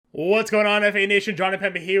What's going on, FA Nation? John and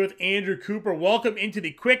Pemba here with Andrew Cooper. Welcome into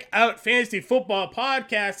the Quick Out Fantasy Football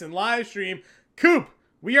podcast and live stream. Coop,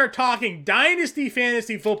 we are talking Dynasty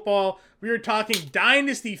Fantasy Football. We are talking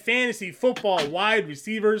Dynasty Fantasy Football wide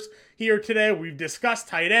receivers here today. We've discussed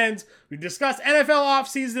tight ends. We've discussed NFL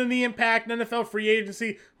offseason and the impact, and NFL free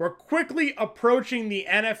agency. We're quickly approaching the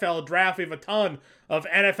NFL draft. We have a ton of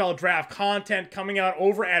NFL draft content coming out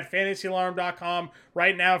over at fantasyalarm.com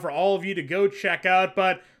right now for all of you to go check out.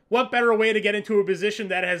 But what better way to get into a position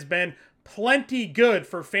that has been plenty good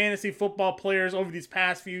for fantasy football players over these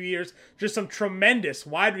past few years? Just some tremendous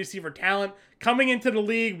wide receiver talent coming into the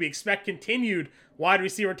league. We expect continued wide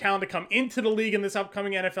receiver talent to come into the league in this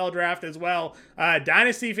upcoming NFL draft as well.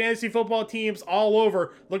 Dynasty fantasy football teams all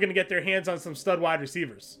over looking to get their hands on some stud wide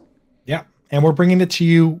receivers. Yeah, and we're bringing it to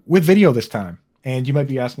you with video this time. And you might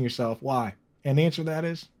be asking yourself, why? And the answer to that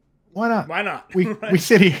is, why not? Why not? We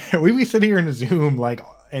sit here, we sit here in a Zoom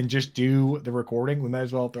and just do the recording. We might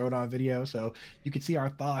as well throw it on video so you can see our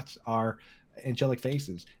thoughts, our angelic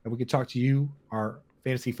faces, and we can talk to you, our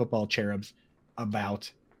fantasy football cherubs, about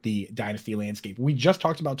the dynasty landscape. We just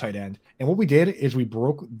talked about tight end, and what we did is we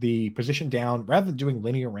broke the position down rather than doing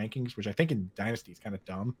linear rankings, which I think in dynasty is kind of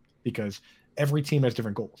dumb because every team has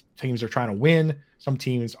different goals. Teams are trying to win. Some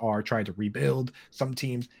teams are trying to rebuild. Some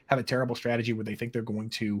teams have a terrible strategy where they think they're going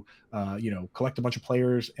to, collect a bunch of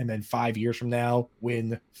players and then 5 years from now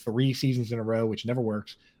win 3 seasons in a row, which never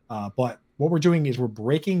works. But what we're doing is we're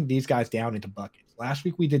breaking these guys down into buckets. Last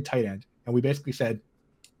week we did tight end, and we basically said,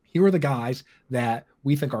 here are the guys that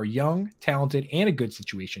we think are young, talented, and a good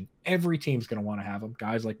situation. Every team's going to want to have them.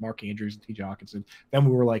 Guys like Mark Andrews and T.J. Hawkinson. Then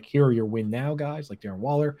we were like, here are your win now guys like Darren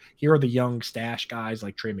Waller. Here are the young stash guys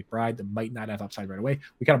like Trey McBride that might not have upside right away.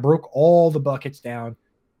 We kind of broke all the buckets down.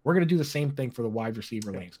 We're going to do the same thing for the wide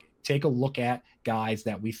receiver landscape. Take a look at guys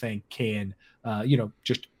that we think can,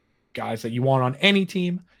 just guys that you want on any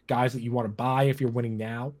team, guys that you want to buy if you're winning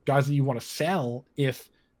now, guys that you want to sell if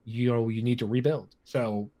you need to rebuild.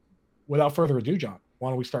 So without further ado, John, why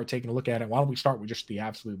don't we start taking a look at it? Why don't we start with just the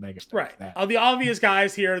absolute megastars? Right. The obvious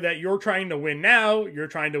guys here that you're trying to win now, you're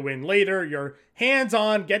trying to win later, you're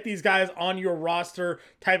hands-on, get these guys on your roster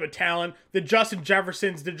type of talent. The Justin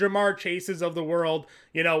Jeffersons, the Jamar Chases of the world.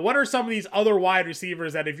 What are some of these other wide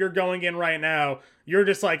receivers that if you're going in right now, you're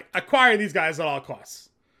just like, acquire these guys at all costs?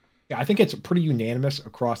 Yeah, I think it's pretty unanimous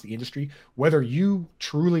across the industry. Whether you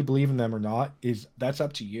truly believe in them or not, that's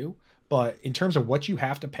up to you. But in terms of what you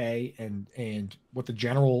have to pay and what the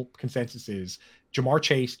general consensus is, Jamar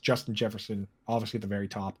Chase, Justin Jefferson, obviously at the very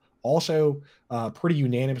top. Also, pretty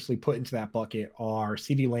unanimously put into that bucket are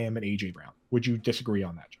CeeDee Lamb and A.J. Brown. Would you disagree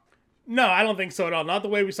on that, John? No, I don't think so at all. Not the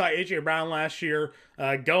way we saw A.J. Brown last year,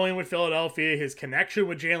 going with Philadelphia, his connection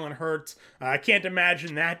with Jalen Hurts. I can't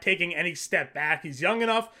imagine that taking any step back. He's young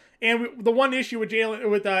enough. And the one issue with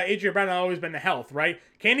A.J. Brown has always been the health, right?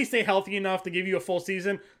 Can he stay healthy enough to give you a full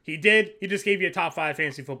season? He did. He just gave you a top 5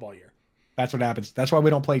 fantasy football year. That's what happens. That's why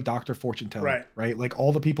we don't play Dr. Fortune Teller, right? Like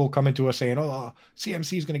all the people coming to us saying, oh,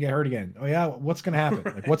 CMC is going to get hurt again. Oh, yeah, what's going to happen?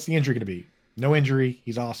 Like, what's the injury going to be? No injury.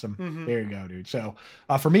 He's awesome. Mm-hmm. There you go, dude. So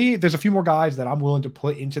for me, there's a few more guys that I'm willing to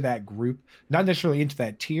put into that group, not necessarily into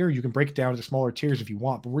that tier. You can break it down into smaller tiers if you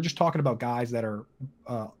want, but we're just talking about guys that are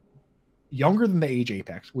younger than the age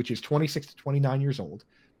apex, which is 26 to 29 years old,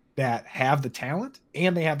 that have the talent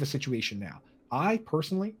and they have the situation now. I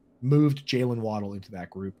personally moved Jalen Waddle into that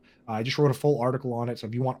group. I just wrote a full article on it. So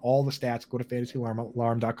if you want all the stats, go to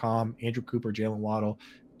fantasyalarm.com, Andrew Cooper, Jalen Waddle.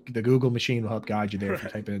 The Google machine will help guide you there if you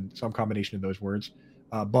type in some combination of those words.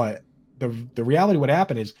 But the reality what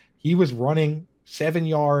happened is he was running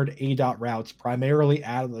 7-yard A-dot routes primarily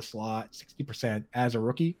out of the slot, 60% as a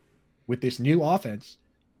rookie. With this new offense,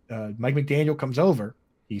 Mike McDaniel comes over.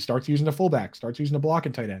 He starts using the fullback, starts using the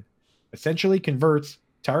blocking tight end, essentially converts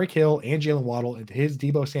Tyreek Hill and Jalen Waddle into his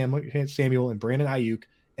Deebo Samuel and Brandon Ayuk,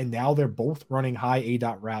 and now they're both running high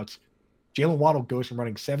A-dot routes. Jalen Waddle goes from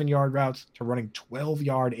running 7-yard routes to running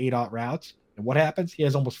 12-yard A-dot routes. And what happens? He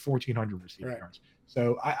has almost 1,400 receiving yards.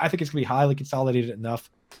 So I think it's going to be highly consolidated enough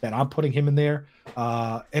that I'm putting him in there.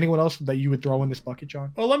 Anyone else that you would throw in this bucket,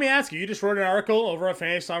 John? Well, let me ask you. You just wrote an article over at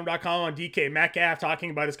fantasyalarm.com on DK Metcalf talking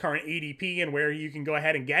about his current ADP and where you can go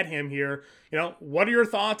ahead and get him here. What are your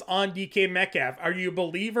thoughts on DK Metcalf? Are you a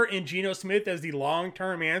believer in Geno Smith as the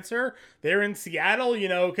long-term answer there in Seattle?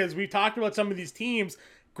 Because we've talked about some of these teams.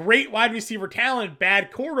 Great wide receiver talent, bad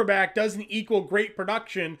quarterback doesn't equal great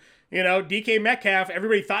production. DK Metcalf,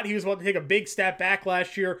 everybody thought he was about to take a big step back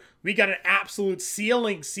last year. We got an absolute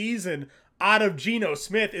ceiling season out of Geno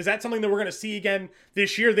Smith. Is that something that we're going to see again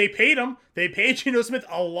this year? They paid him. They paid Geno Smith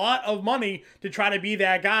a lot of money to try to be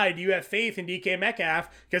that guy. Do you have faith in DK Metcalf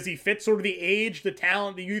because he fits sort of the age, the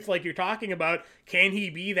talent, the youth like you're talking about? Can he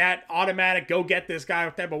be that automatic go get this guy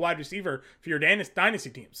type of wide receiver for your dynasty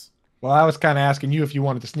teams? Well, I was kind of asking you if you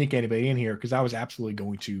wanted to sneak anybody in here because I was absolutely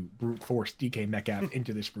going to brute force DK Metcalf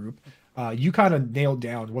into this group. You kind of nailed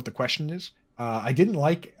down what the question is. I didn't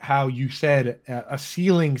like how you said a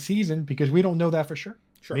ceiling season because we don't know that for sure.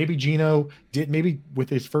 Maybe Geno did, maybe with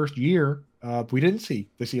his first year, we didn't see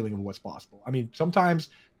the ceiling of what's possible. I mean, sometimes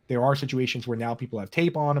there are situations where now people have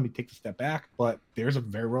tape on him, he takes a step back, but there's a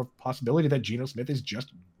very real possibility that Geno Smith is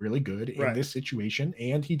just really good in this situation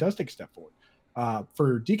and he does take a step forward.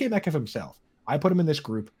 For DK Metcalf himself, I put him in this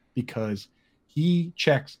group because he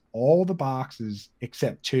checks all the boxes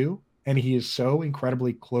except two. And he is so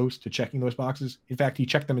incredibly close to checking those boxes. In fact, he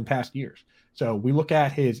checked them in past years. So we look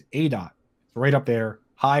at his ADOT, it's right up there,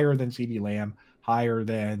 higher than CeeDee Lamb, higher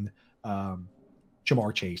than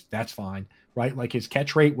Jamar Chase. That's fine, right? Like his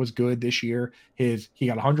catch rate was good this year. He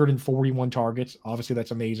got 141 targets. Obviously, that's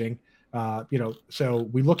amazing. So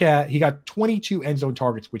we look at, he got 22 end zone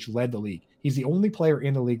targets, which led the league. He's the only player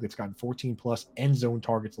in the league that's gotten 14 plus end zone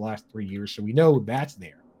targets the last 3 years. So we know that's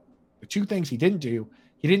there. The two things he didn't do,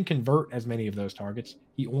 he didn't convert as many of those targets.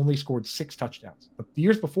 He only scored 6 touchdowns. But the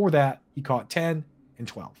years before that, he caught 10 and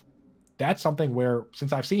 12. That's something where,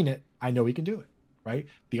 since I've seen it, I know he can do it, right?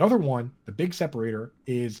 The other one, the big separator,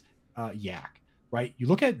 is Yak, right? You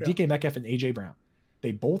look at DK Metcalf and A.J. Brown.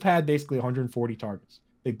 They both had basically 140 targets.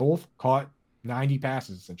 They both caught 90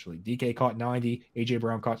 passes, essentially. DK caught 90. A.J.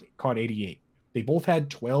 Brown caught 88. They both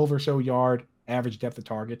had 12 or so yard average depth of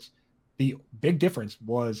targets. The big difference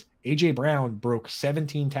was A.J. Brown broke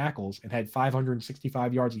 17 tackles and had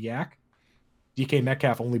 565 yards of yak. DK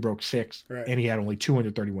Metcalf only broke 6, and he had only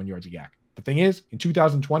 231 yards of yak. The thing is, in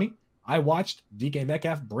 2020, I watched DK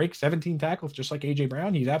Metcalf break 17 tackles just like A.J.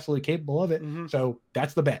 Brown. He's absolutely capable of it. So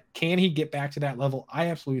that's the bet. Can he get back to that level? I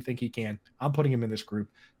absolutely think he can. I'm putting him in this group.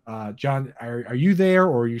 John, are you there,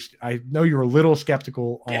 or are you? I know you're a little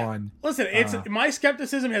skeptical on. Listen, it's my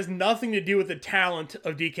skepticism has nothing to do with the talent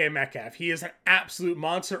of DK Metcalf. He is an absolute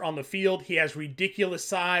monster on the field. He has ridiculous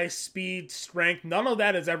size, speed, strength. None of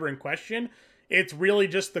that is ever in question. It's really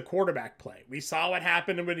just the quarterback play. We saw what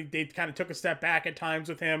happened when they kind of took a step back at times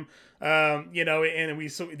with him, and we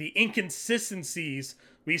saw the inconsistencies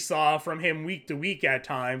we saw from him week to week at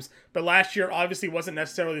times. But last year obviously wasn't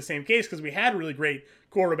necessarily the same case because we had really great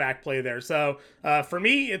quarterback play there. So for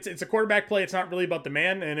me, it's a quarterback play. It's not really about the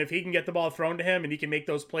man. And if he can get the ball thrown to him and he can make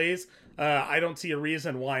those plays, I don't see a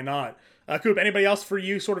reason why not. Coop, anybody else for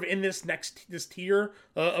you sort of in this tier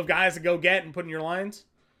of guys to go get and put in your lines?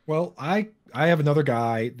 Well, I have another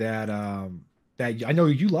guy that I know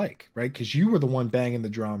you like, right? Because you were the one banging the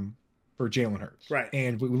drum for Jalen Hurts. Right.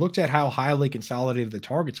 And we looked at how highly consolidated the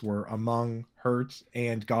targets were among Hurts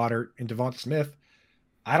and Goddard and Devonta Smith.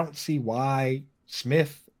 I don't see why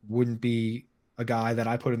Smith wouldn't be a guy that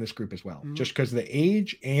I put in this group as well, just because of the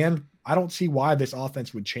age, and I don't see why this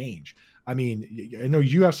offense would change. I mean, I know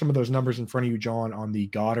you have some of those numbers in front of you, John, on the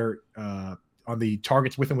Goddard, on the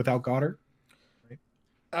targets with and without Goddard.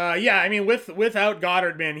 Yeah, I mean, without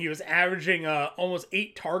Goddard, man, he was averaging almost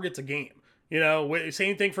 8 targets a game.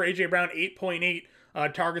 Same thing for A.J. Brown,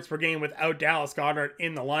 8.8 targets per game without Dallas Goedert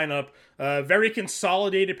in the lineup. Very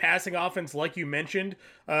consolidated passing offense, like you mentioned.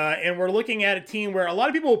 And we're looking at a team where a lot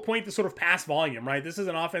of people will point to sort of pass volume, right? This is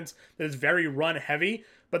an offense that is very run heavy.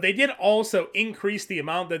 But they did also increase the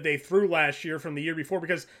amount that they threw last year from the year before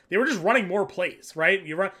because they were just running more plays, right?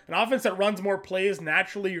 You run an offense that runs more plays,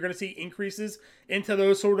 naturally you're going to see increases into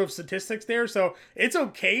those sort of statistics there. So it's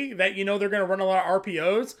okay that, they're going to run a lot of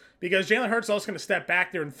RPOs because Jalen Hurts is also going to step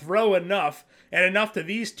back there and throw enough to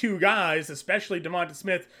these two guys, especially Devonta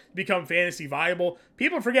Smith, to become fantasy viable.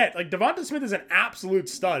 People forget, like, Devonta Smith is an absolute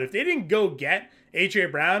stud. If they didn't go get A.J.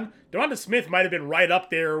 Brown, Devonta Smith might have been right up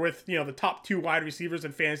there with, the top 2 wide receivers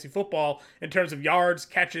in fantasy football in terms of yards,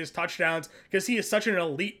 catches, touchdowns, because he is such an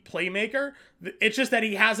elite playmaker. It's just that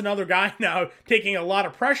he has another guy now taking a lot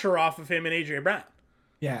of pressure off of him in A.J. Brown.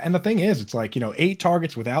 Yeah, and the thing is, it's like, 8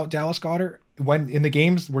 targets without Dallas Goedert. When in the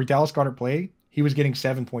games where Dallas Goedert played, he was getting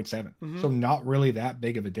 7.7. So not really that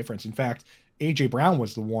big of a difference. In fact, A.J. Brown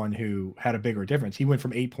was the one who had a bigger difference. He went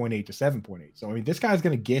from 8.8 to 7.8. So, I mean, this guy's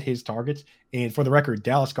going to get his targets. And for the record,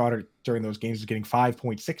 Dallas Goedert during those games was getting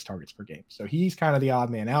 5.6 targets per game. So he's kind of the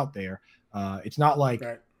odd man out there. It's not like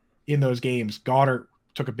in those games, Goddard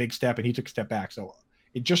took a big step and he took a step back. So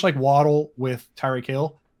just like Waddle with Tyreek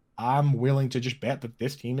Hill, I'm willing to just bet that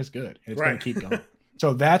this team is good and it's going to keep going.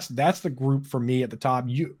 So that's the group for me at the top.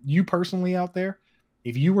 You personally out there,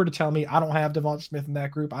 if you were to tell me I don't have Devonta Smith in that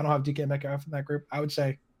group, I don't have DK Metcalf in that group, I would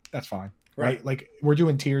say that's fine. Right? Like we're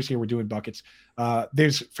doing tiers here, we're doing buckets.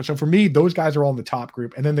 So for me, those guys are all in the top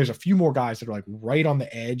group, and then there's a few more guys that are like right on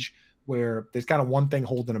the edge where there's kind of one thing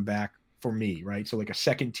holding them back for me, right? So like a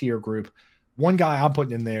second tier group. One guy I'm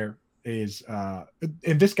putting in there is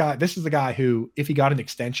and this is the guy who, if he got an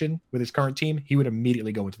extension with his current team, he would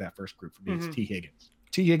immediately go into that first group for me. It's T. Higgins.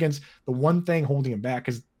 T. Higgins, the one thing holding him back,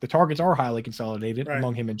 because the targets are highly consolidated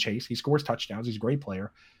among him and Chase. He scores touchdowns. He's a great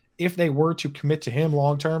player. If they were to commit to him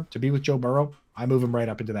long term to be with Joe Burrow, I move him right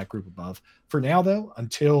up into that group above. For now, though,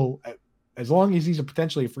 as long as he's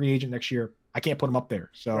potentially a free agent next year, I can't put him up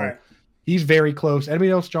there. So he's very close.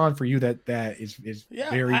 Anybody else, John, for you that is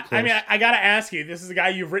very close? I mean, I got to ask you, this is a guy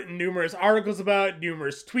you've written numerous articles about,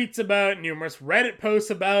 numerous tweets about, numerous Reddit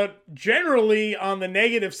posts about, generally on the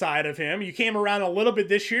negative side of him. You came around a little bit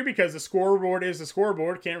this year because the scoreboard is the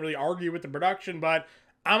scoreboard. Can't really argue with the production, but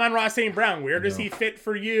Amon-Ra St. Brown, where does he fit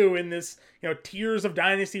for you in this, tiers of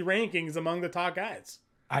dynasty rankings among the top guys?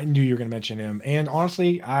 I knew you were going to mention him. And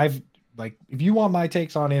honestly, if you want my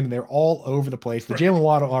takes on him, they're all over the place. The Jalen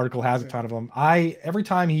Waddle article has a ton of them. Every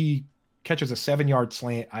time he catches a 7-yard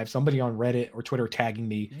slant, I have somebody on Reddit or Twitter tagging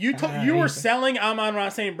me. You were selling Amon-Ra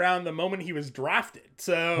St. Brown the moment he was drafted.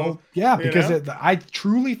 So because I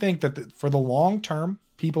truly think that for the long term,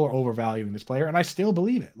 people are overvaluing this player, and I still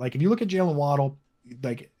believe it. Like if you look at Jalen Waddle,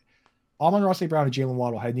 like Amon-Ra St. Brown and Jalen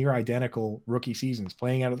Waddle had near identical rookie seasons,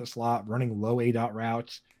 playing out of the slot, running low A-dot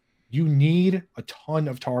routes. You need a ton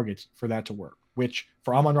of targets for that to work, which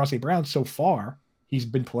for Amon-Ra St. Brown so far, he's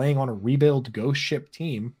been playing on a rebuild ghost ship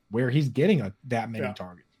team where he's getting that many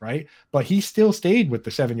targets, right? But he still stayed with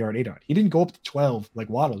the 7-yard A-dot. He didn't go up to 12 like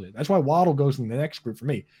Waddle did. That's why Waddle goes in the next group for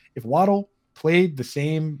me. If Waddle played the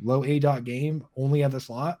same low A-dot game only at the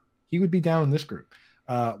slot, he would be down in this group.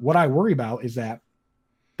 What I worry about is that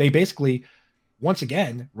they basically, once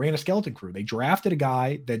again, ran a skeleton crew. They drafted a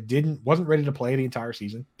guy that wasn't ready to play the entire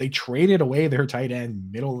season. They traded away their tight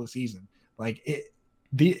end middle of the season.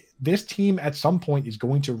 This team at some point is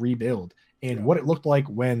going to rebuild. And what it looked like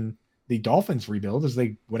when the Dolphins rebuild is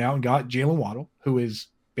they went out and got Jalen Waddle, who is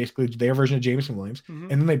basically their version of Jameson Williams, and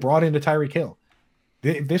then they brought in Tyreek Hill.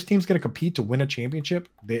 If this team's going to compete to win a championship,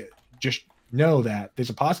 they just know that there's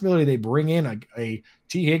a possibility they bring in a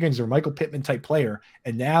T. Higgins or Michael Pittman type player,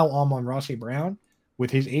 and now Amon-Ra St. Brown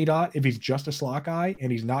with his A-dot, if he's just a slot guy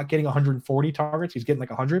and he's not getting 140 targets, he's getting like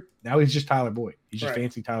 100. Now he's just Tyler Boyd. He's just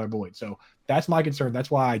fancy Tyler Boyd. So that's my concern.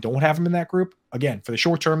 That's why I don't have him in that group. Again, for the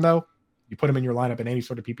short term, though, you put him in your lineup in any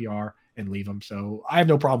sort of PPR and leave him. So I have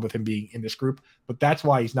no problem with him being in this group, but that's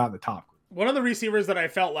why he's not in the top group. One of the receivers that I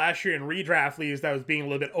felt last year in redraft leagues that was being a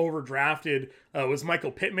little bit overdrafted was Michael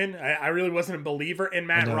Pittman. I really wasn't a believer in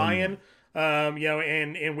Matt Ryan.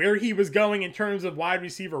 And where he was going in terms of wide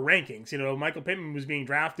receiver rankings. Michael Pittman was being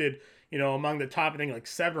drafted, among the top, I think, like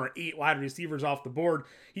 7 or 8 wide receivers off the board.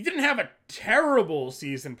 He didn't have a terrible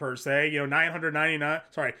season per se,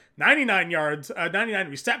 99 yards, 99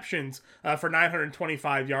 receptions for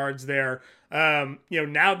 925 yards there. Now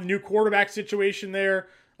the new quarterback situation there.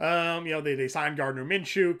 They signed Gardner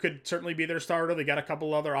Minshew, could certainly be their starter. They got a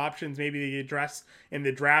couple other options maybe they address in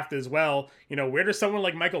the draft as well. Where does someone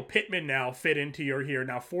like Michael Pittman now fit into your here?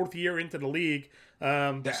 Now 4th year into the league,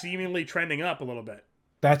 seemingly trending up a little bit.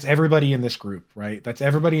 That's everybody in this group, right? There's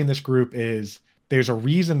a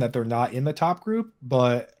reason that they're not in the top group,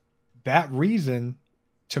 but that reason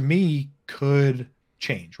to me could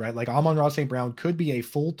change, right? Like Amon-Ra St. Brown could be a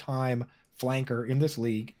full-time flanker in this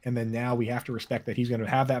league, and then now we have to respect that he's going to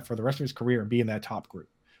have that for the rest of his career and be in that top group,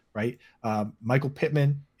 right? Michael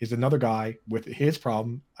Pittman is another guy with his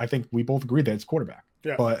problem. I think we both agree that it's quarterback,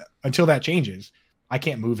 but until that changes, I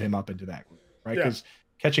can't move him up into that group, right? Because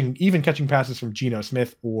catching passes from Geno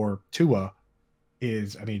Smith or Tua we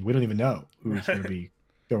don't even know who's going to be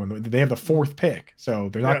throwing. They have the 4th pick, so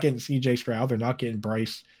they're not getting CJ Stroud, they're not getting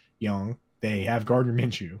Bryce Young, they have Gardner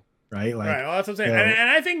Minshew. Right. Well, that's what I'm saying. And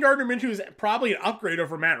I think Gardner Minshew is probably an upgrade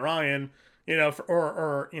over Matt Ryan,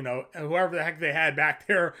 or whoever the heck they had back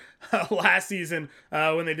there last season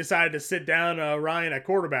when they decided to sit down Ryan at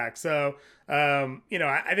quarterback. So, I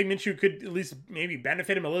think Minshew could at least maybe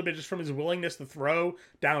benefit him a little bit just from his willingness to throw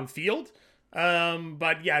downfield.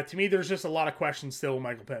 But yeah, to me, there's just a lot of questions still with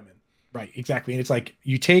Michael Pittman. Right. Exactly. And it's like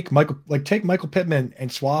you take Michael Pittman and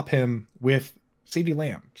swap him with CeeDee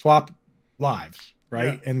Lamb, swap lives.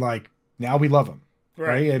 Right. Yeah. And now we love him.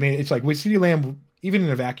 Right. It's like with CeeDee Lamb, even in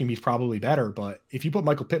a vacuum, he's probably better. But if you put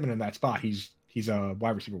Michael Pittman in that spot, he's he's a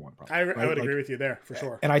wide receiver 1 probably. I would agree with you there for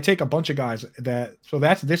sure. And I take a bunch of guys so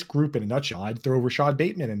that's this group in a nutshell. I'd throw Rashad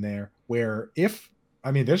Bateman in there where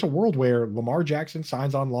there's a world where Lamar Jackson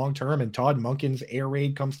signs on long-term and Todd Monken's air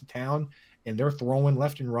raid comes to town and they're throwing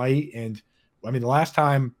left and right. And the last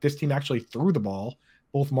time this team actually threw the ball,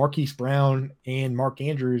 both Marquise Brown and Mark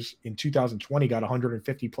Andrews in 2020 got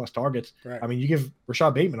 150 plus targets. Right. You give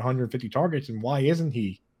Rashad Bateman 150 targets, and why isn't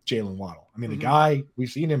he Jalen Waddle? The guy, we've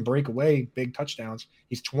seen him break away big touchdowns.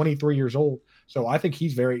 He's 23 years old. So I think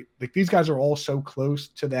he's very, these guys are all so close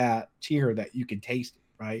to that tier that you can taste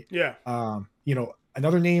it, right? Yeah.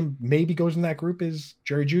 Another name maybe goes in that group is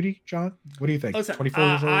Jerry Jeudy. John, what do you think? Listen, 24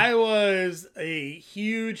 years old. I was a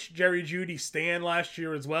huge Jerry Jeudy stan last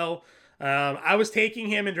year as well. I was taking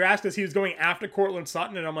him in drafts because he was going after Cortland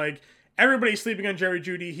Sutton, and I'm like, everybody's sleeping on Jerry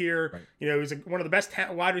Jeudy here. Right. He's one of the best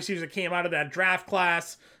wide receivers that came out of that draft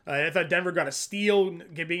class. I thought Denver got a steal,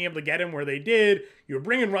 being able to get him where they did. You were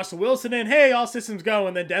bringing Russell Wilson in. Hey, all systems go.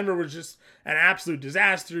 And then Denver was just an absolute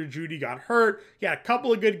disaster. Jeudy got hurt. He had a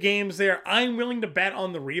couple of good games there. I'm willing to bet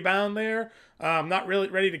on the rebound there. I'm not really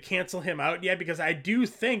ready to cancel him out yet because I do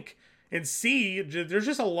think and see there's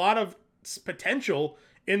just a lot of potential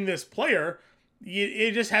in this player.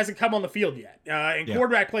 It just hasn't come on the field yet.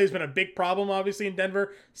 Quarterback play has been a big problem, obviously, in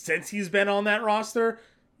Denver since he's been on that roster.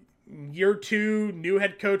 Year 2, new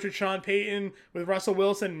head coach with Sean Payton, with Russell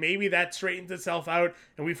Wilson. Maybe that straightens itself out,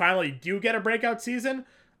 and we finally do get a breakout season.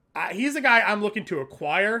 He's the guy I'm looking to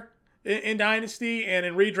acquire in Dynasty and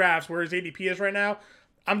in redrafts where his ADP is right now.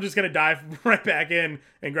 I'm just going to dive right back in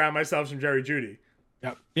and grab myself some Jerry Jeudy.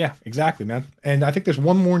 Yeah, exactly, man. And I think there's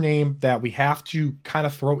one more name that we have to kind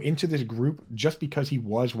of throw into this group just because he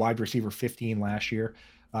was wide receiver 15 last year.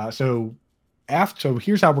 So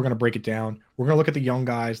here's how we're going to break it down. We're going to look at the young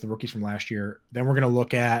guys, the rookies from last year. Then we're going to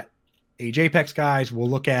look at age apex guys. We'll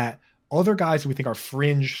look at other guys that we think are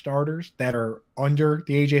fringe starters that are under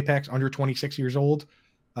the age apex, under 26 years old.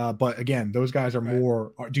 But again, those guys are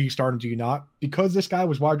more, do you start him, do you not? Because this guy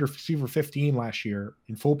was wide receiver 15 last year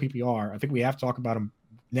in full PPR, I think we have to talk about him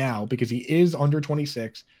now because he is under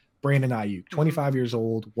 26. Brandon Ayuk, 25 years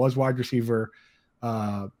old, was wide receiver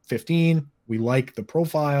 15. We like the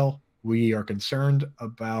profile. We are concerned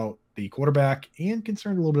about the quarterback and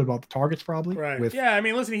concerned a little bit about the targets probably. Right.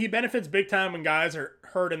 Listen, he benefits big time when guys are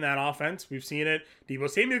hurt in that offense. We've seen it. Deebo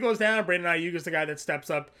Samuel goes down. Brandon Ayuk is the guy that steps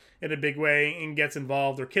up in a big way and gets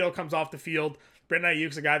involved. Or Kittle comes off the field. Brandon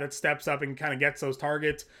Ayuk's the guy that steps up and kind of gets those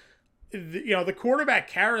targets. The quarterback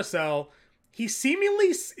carousel, he seemingly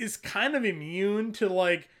is kind of immune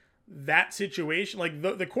to that situation.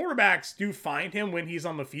 The quarterbacks do find him when he's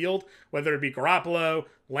on the field, whether it be Garoppolo,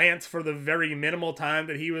 Lance for the very minimal time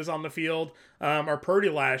that he was on the field, or Purdy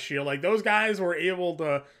last year. Those guys were able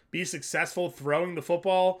to be successful throwing the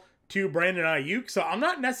football to Brandon Ayuk. So I'm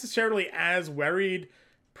not necessarily as worried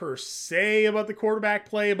per se about the quarterback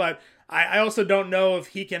play, but I also don't know if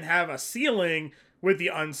he can have a ceiling with the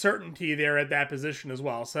uncertainty there at that position as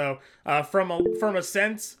well. So from a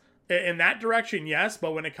sense in that direction, yes,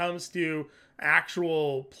 but when it comes to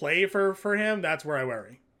actual play for him, that's where I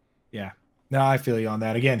worry. Yeah. No, I feel you on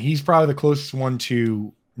that. Again, he's probably the closest one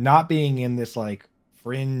to not being in this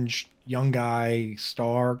fringe young guy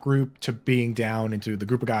star group to being down into the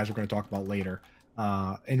group of guys we're going to talk about later.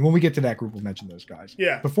 And when we get to that group, we'll mention those guys.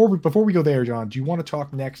 Yeah. Before we go there, John, do you want to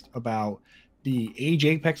talk next about the age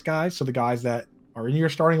apex guys? So the guys that are in your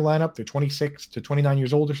starting lineup, they're 26 to 29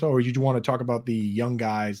 years old or so, or do you want to talk about the young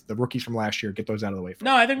guys, the rookies from last year, get those out of the way?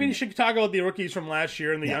 No, I think we should talk about the rookies from last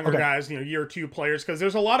year and the younger guys, year 2 players, because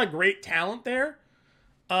there's a lot of great talent there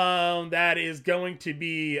that is going to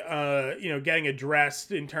be, getting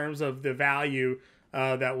addressed in terms of the value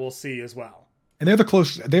that we'll see as well. And they're the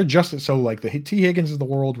closest, they're just so the T. Higgins of the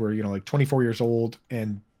world where, 24 years old,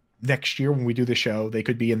 and next year when we do the show, they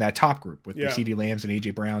could be in that top group with the CeeDee Lambs and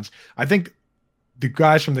AJ Browns. I think the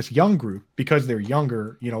guys from this young group, because they're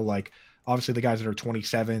younger, obviously the guys that are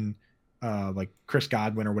 27, like Chris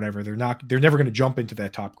Godwin or whatever, they're never going to jump into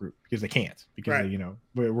that top group because they can't, because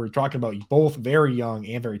we're talking about both very young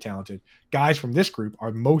and very talented guys from this group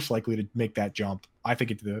are most likely to make that jump, I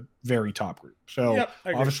think, into the very top group. So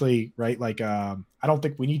obviously, right. I don't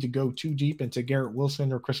think we need to go too deep into Garrett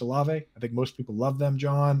Wilson or Chris Olave. I think most people love them,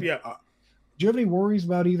 John. Yeah. Do you have any worries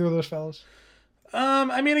about either of those fellas?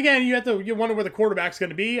 Again, you wonder where the quarterback's going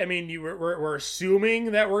to be. We're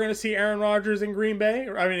assuming that we're going to see Aaron Rodgers in Green Bay.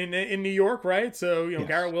 In New York, right? So yes.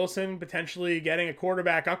 Garrett Wilson potentially getting a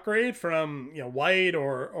quarterback upgrade from White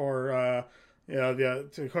or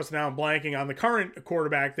Of course, now I'm blanking on the current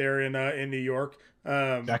quarterback there in New York.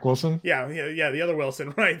 Zach Wilson? Yeah, the other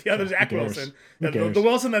Wilson, right? The other Zach Wilson. The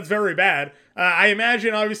Wilson that's very bad. I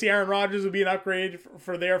imagine, obviously, Aaron Rodgers would be an upgrade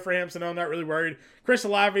for him, so no, I'm not really worried. Chris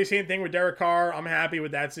Olave, same thing with Derek Carr. I'm happy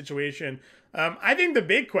with that situation. I think the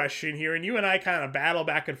big question here, and you and I kind of battle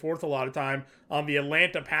back and forth a lot of time on the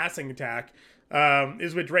Atlanta passing attack,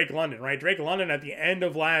 is with Drake London, right? Drake London at the end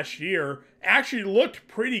of last year actually looked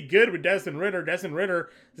pretty good with Desmond Ridder. Desmond Ridder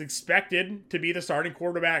is expected to be the starting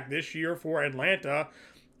quarterback this year for Atlanta.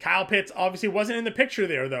 Kyle Pitts obviously wasn't in the picture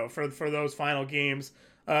there, though, for those final games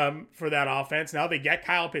for that offense. Now they get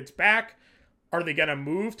Kyle Pitts back. Are they going to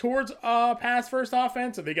move towards a pass-first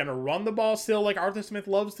offense? Are they going to run the ball still like Arthur Smith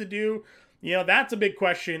loves to do? That's a big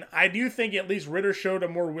question. I do think at least Ridder showed a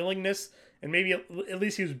more willingness, and maybe at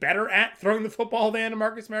least he was better at throwing the football than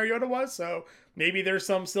Marcus Mariota was. So maybe there's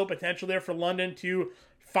some still potential there for London to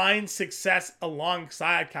find success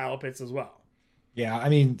alongside Kyle Pitts as well. Yeah, I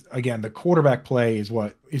mean, again, the quarterback play is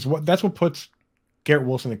what that's what puts Garrett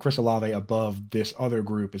Wilson and Chris Olave above this other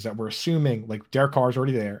group, is that we're assuming like Derek Carr's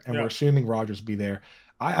already there, and we're assuming Rodgers will be there.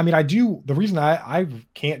 I mean, the reason I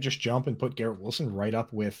can't just jump and put Garrett Wilson right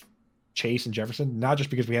up with Chase and Jefferson, not just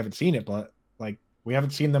because we haven't seen it, but like we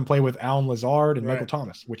haven't seen them play with Allen Lazard and Michael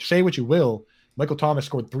Thomas, which, say what you will, Michael Thomas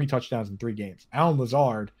scored 3 touchdowns in 3 games. Allen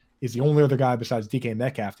Lazard is the only other guy besides DK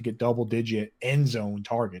Metcalf to get double-digit end zone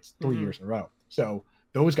targets 3 years in a row. So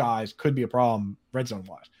those guys could be a problem red zone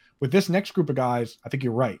wise. With this next group of guys, I think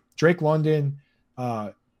you're right. Drake London,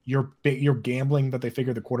 you're gambling that they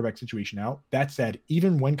figure the quarterback situation out. That said,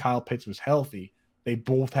 even when Kyle Pitts was healthy, they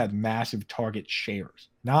both had massive target shares.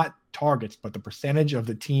 Not targets, but the percentage of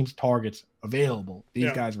the team's targets available.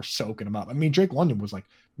 These guys were soaking them up. I mean, Drake London was like,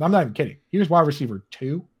 I'm not even kidding. He was wide receiver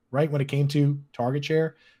 2, right, when it came to target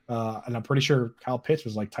share. And I'm pretty sure Kyle Pitts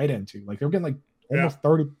was like tight end 2. Like they were getting like almost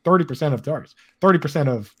 30% of targets. 30%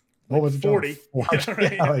 of what was it? 40.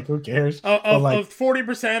 Like who cares? Of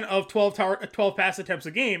 40% of 12 pass attempts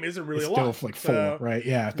a game isn't really a lot. Still like 4, right?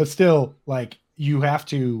 Yeah, but still, like you have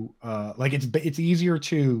to like it's easier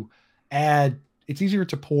to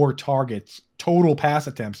pour targets, total pass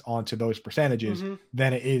attempts onto those percentages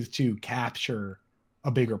than it is to capture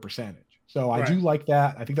a bigger percentage. So I do like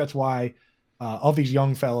that. I think that's why of these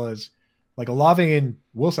young fellas, like Olave and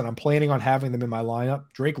Wilson, I'm planning on having them in my lineup.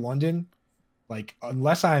 Drake London, like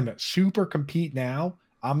unless I'm super compete now,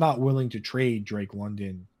 I'm not willing to trade Drake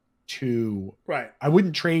London to. Right. I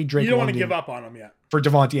wouldn't trade Drake. You don't London want to give up on him yet. For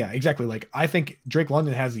Devontae, yeah, exactly. Like I think Drake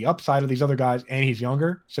London has the upside of these other guys, and he's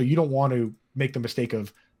younger, so you don't want to make the mistake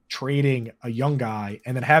of trading a young guy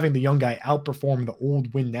and then having the young guy outperform the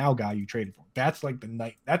old win now guy you traded for. That's like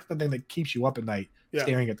that's the thing that keeps you up at night,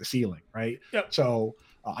 staring at the ceiling, right? Yep. So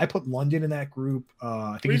I put London in that group. I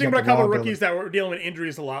think what do you think about a couple of rookies that were dealing with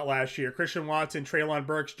injuries a lot last year? Christian Watson, Treylon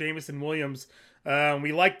Burks, Jameson Williams.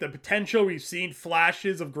 We like the potential. We've seen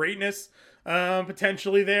flashes of greatness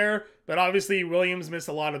potentially there, but obviously Williams missed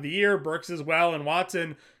a lot of the year, Burks as well, and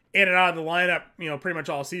Watson in and out of the lineup, pretty much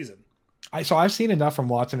all season. So I've seen enough from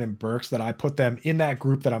Watson and Burks that I put them in that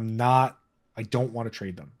group that I don't want to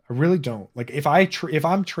trade them. I really don't. Like if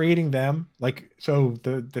I'm trading them, like, so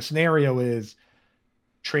the scenario is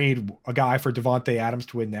trade a guy for Devontae Adams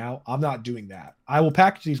to win now. I'm not doing that. I will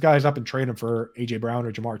package these guys up and trade them for AJ Brown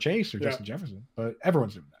or Jamar Chase or Justin Jefferson, but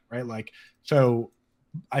everyone's doing that, right? Like, so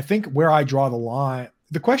I think where I draw the line,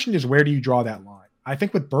 the question is, where do you draw that line? I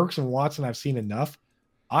think with Burks and Watson, I've seen enough.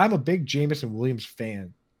 I'm a big Jameson Williams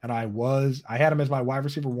fan, and I had him as my wide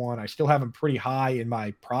receiver 1. I still have him pretty high in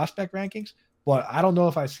my prospect rankings, but I don't know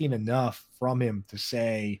if I've seen enough from him to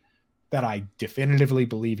say that I definitively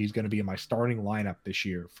believe he's going to be in my starting lineup this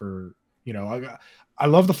year for, I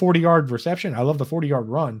love the 40-yard reception. I love the 40-yard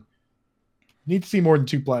run. Need to see more than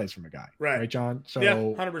 2 plays from a guy. Right, John? So yeah,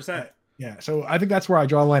 100%. Yeah, so I think that's where I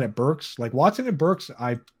draw a line at Burks. Like Watson and Burks,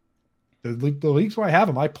 the leagues where I have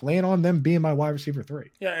them, I plan on them being my wide receiver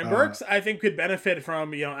 3. Yeah, and Burks, I think, could benefit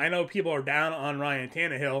from, I know people are down on Ryan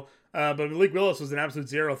Tannehill, but Malik Willis was an absolute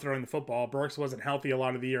zero throwing the football. Burks wasn't healthy a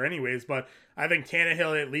lot of the year anyways, but I think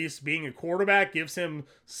Tannehill, at least being a quarterback, gives him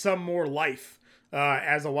some more life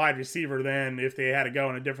as a wide receiver than if they had to go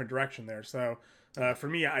in a different direction there. So for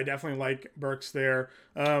me, I definitely like Burks there.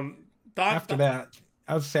 After that,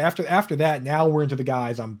 I would say after that, now we're into the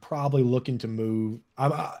guys I'm probably looking to move.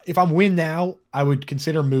 If I'm win now, I would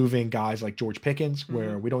consider moving guys like George Pickens,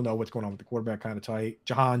 where we don't know what's going on with the quarterback, kind of tight.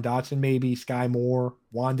 Jahan Dotson, maybe Sky Moore,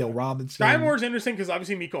 Wan'Dale Robinson. Sky Moore's interesting because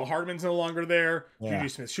obviously Mecole Hardman's no longer there. Juju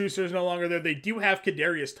Smith-Schuster's no longer there. They do have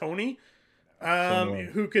Kadarius Toney,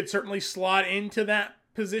 who could certainly slot into that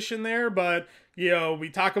position there, but we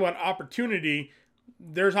talk about opportunity.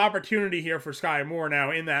 There's opportunity here for Sky Moore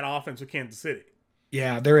now in that offense with Kansas City.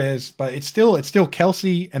 Yeah, there is, but it's still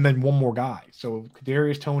Kelsey and then one more guy. So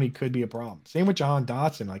Kadarius Toney could be a problem. Same with John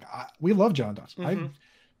Dotson. Like we love John Dotson. Mm-hmm.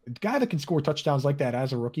 A guy that can score touchdowns like that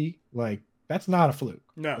as a rookie, like that's not a fluke.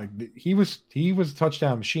 No, like he was a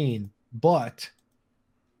touchdown machine, but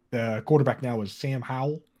the quarterback now is Sam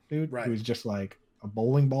Howell, dude, right. who's just like a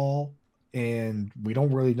bowling ball, and we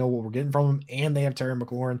don't really know what we're getting from him. And they have Terry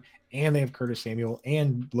McLaurin, and they have Curtis Samuel,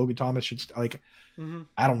 and Logan Thomas should like. Mm-hmm.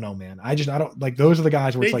 I don't know, man. I don't like those are the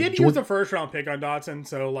guys where they did use a first round pick on Dotson,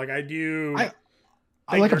 so like I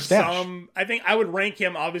like him stash. I think I would rank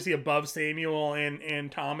him obviously above Samuel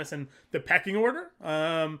and Thomas in the pecking order,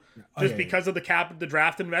 because of the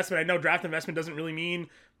draft investment. I know draft investment doesn't really mean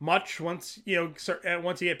much once you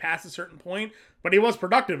get past a certain point, but he was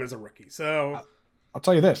productive as a rookie. So I'll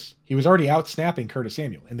tell you this: he was already out snapping Curtis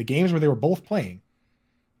Samuel in the games where they were both playing.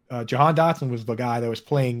 Jahan Dotson was the guy that was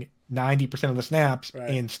playing 90% of the snaps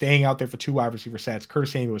and staying out there for 2 wide receiver sets.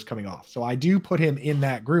 Curtis Samuel was coming off. So I do put him in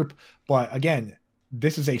that group. But again,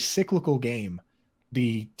 this is a cyclical game.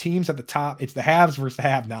 The teams at the top, it's the haves versus the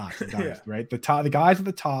have-nots, right? The guys at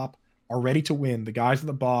the top are ready to win. The guys at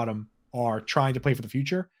the bottom are trying to play for the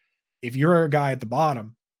future. If you're a guy at the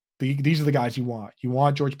bottom, these are the guys you want. You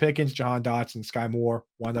want George Pickens, Jahan Dotson, Sky Moore,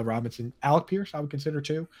 Wanda Robinson, Alec Pierce, I would consider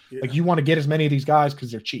too. Yeah. Like you want to get as many of these guys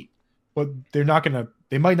because they're cheap. But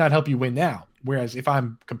they might not help you win now. Whereas if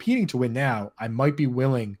I'm competing to win now, I might be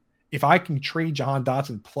willing, if I can trade Jahan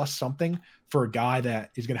Dotson plus something for a guy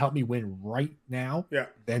that is going to help me win right now,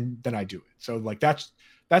 then I do it. So like that's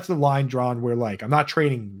the line drawn where like I'm not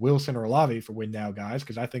trading Wilson or Olave for win now guys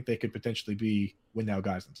because I think they could potentially be win now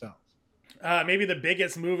guys themselves. Maybe the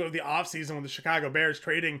biggest move of the offseason with the Chicago Bears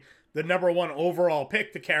trading the #1 overall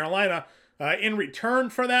pick to Carolina. In return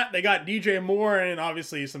for that, they got DJ Moore and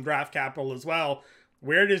obviously some draft capital as well.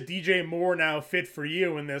 Where does DJ Moore now fit for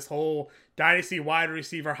you in this whole dynasty wide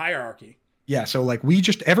receiver hierarchy? Yeah, so like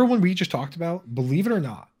everyone we just talked about, believe it or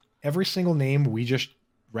not, every single name we just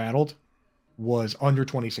rattled was under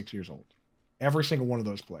 26 years old. Every single one of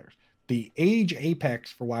those players. The age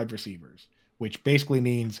apex for wide receivers, which basically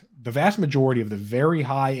means the vast majority of the very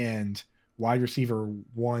high end wide receiver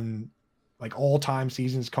one, like all-time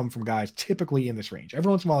seasons come from guys typically in this range. Every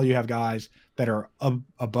once in a while you have guys that are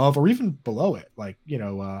above or even below it. Like,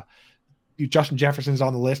 Justin Jefferson's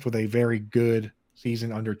on the list with a very good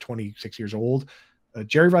season under 26 years old.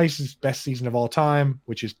 Jerry Rice's best season of all time,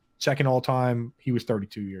 which is second all time, he was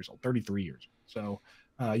 33 years old. So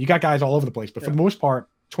you got guys all over the place. But for the most part,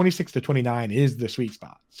 26 to 29 is the sweet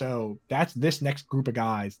spot. So that's this next group of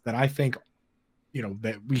guys that I think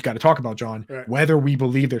that we've got to talk about, John, whether we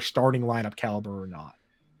believe they're starting lineup caliber or not.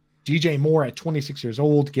 DJ Moore at 26 years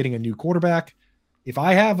old, getting a new quarterback. If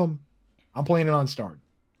I have him, I'm planning on starting.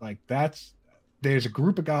 Like there's a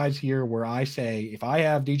group of guys here where I say, if I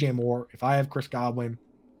have DJ Moore, if I have Chris Godwin,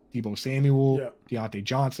 Deebo Samuel, Deontay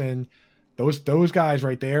Johnson, those guys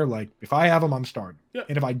right there, like if I have them, I'm starting. Yeah.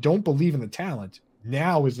 And if I don't believe in the talent,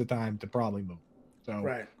 now is the time to probably move.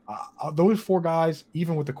 So those 4 guys,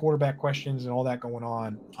 even with the quarterback questions and all that going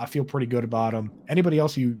on, I feel pretty good about them. Anybody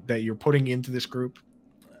else that you're putting into this group?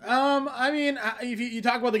 I mean, if you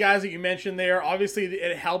talk about the guys that you mentioned there, obviously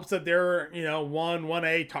it helps that they're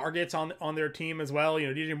 1A targets on their team as well.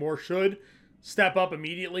 DJ Moore should step up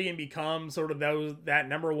immediately and become sort of that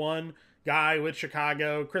 #1 guy with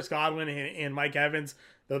Chicago. Chris Godwin and Mike Evans,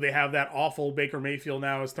 though they have that awful Baker Mayfield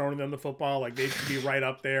now is throwing them the football, like they should be right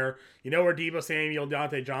up there. Where Deebo Samuel,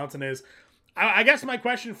 Deontay Johnson is. I guess my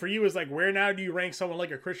question for you is like, where now do you rank someone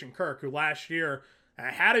like a Christian Kirk, who last year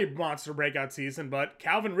had a monster breakout season, but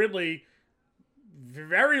Calvin Ridley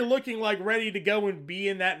very looking like ready to go and be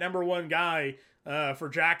in that #1 guy for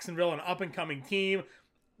Jacksonville, an up-and-coming team.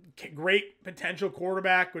 Great potential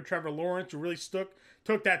quarterback with Trevor Lawrence, who really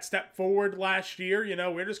took that step forward last year.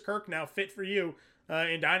 Where does Kirk now fit for you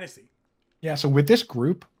in Dynasty? Yeah, so with this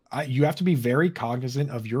group, you have to be very cognizant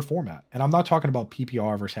of your format. And I'm not talking about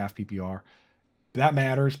PPR versus half PPR. That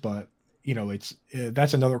matters, but,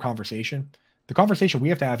 that's another conversation. The conversation we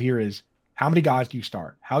have to have here is, how many guys do you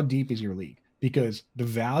start? How deep is your league? Because the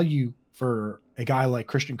value for a guy like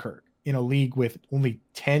Christian Kirk in a league with only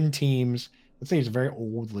 10 teams, let's say it's a very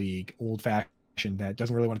old league, old-fashioned, that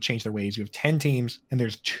doesn't really want to change their ways. You have 10 teams, and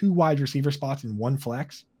there's 2 wide receiver spots and 1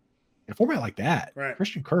 flex. In a format like that,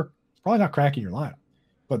 Christian Kirk is probably not cracking your lineup.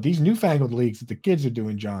 But these newfangled leagues that the kids are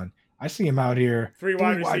doing, John, I see him out here. Three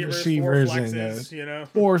wide receivers, 4 flexes, and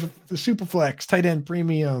 4 the super flex, tight end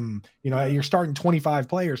premium. You're starting 25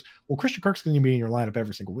 players. Well, Christian Kirk's going to be in your lineup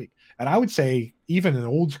every single week. And I would say even an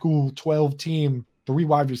old school 12 team, 3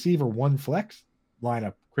 wide receiver, 1 flex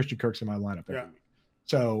lineup, Christian Kirk's in my lineup every week.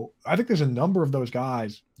 So I think there's a number of those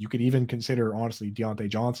guys. You could even consider, honestly, Deontay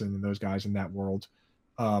Johnson and those guys in that world.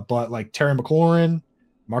 But like Terry McLaurin,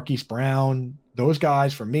 Marquise Brown, those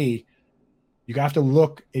guys, for me, you have to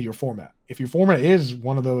look at your format. If your format is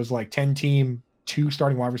one of those like 10-team, 2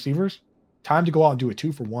 starting wide receivers, time to go out and do a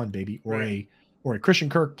 2-for-1, baby, or a Christian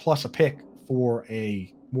Kirk plus a pick for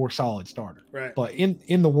a more solid starter. Right. But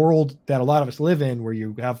in the world that a lot of us live in, where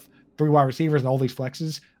you have 3 wide receivers and all these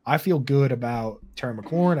flexes, I feel good about Terry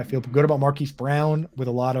McLaurin. I feel good about Marquise Brown, with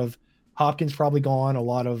a lot of Hopkins probably gone, a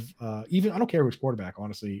lot of even I don't care who's quarterback,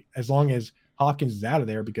 honestly, as long as Hopkins is out of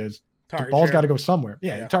there, because the ball's got to go somewhere.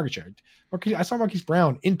 Yeah, target share. I saw Marquise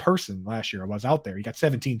Brown in person last year. I was out there. He got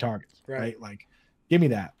 17 targets. Right? Like, give me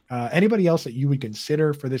that. Anybody else that you would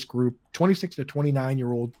consider for this group, 26 to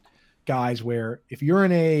 29-year-old guys, where if you're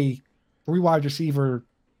in a 3 wide receiver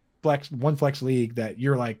one flex league that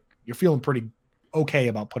you're feeling pretty okay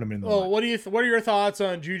about putting him in the lineup. What are your thoughts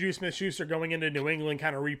on Juju Smith-Schuster going into New England,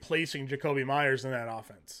 kind of replacing Jacoby Myers in that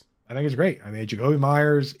offense? I think it's great. I mean, Jacoby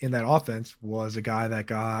Myers in that offense was a guy that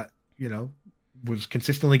got, was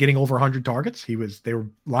consistently getting over 100 targets. They were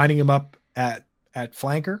lining him up at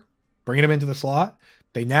flanker, bringing him into the slot.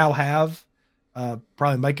 They now have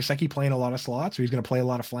probably Mike Gesicki playing a lot of slots, so he's going to play a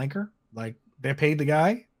lot of flanker. Like, they paid the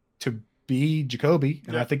guy to be Jacoby,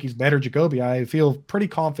 and I think he's better Jacoby. I feel pretty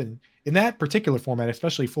confident in that particular format,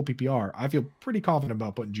 especially full PPR. I feel pretty confident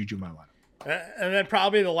about putting Juju in my lineup. And then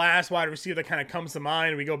probably the last wide receiver that kind of comes to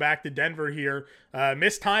mind, we go back to Denver here.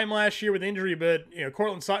 Missed time last year with injury, but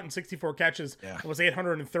Cortland Sutton, 64 catches, was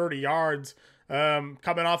 830 yards.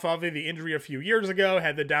 Coming off of the injury a few years ago,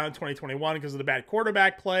 had the down in 2021 because of the bad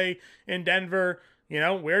quarterback play in Denver.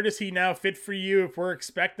 Where does he now fit for you if we're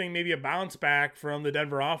expecting maybe a bounce back from the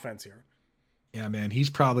Denver offense here? Yeah, man, he's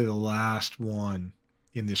probably the last one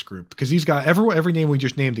in this group, because he's got every name we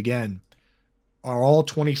just named again are all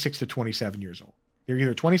 26 to 27 years old. They're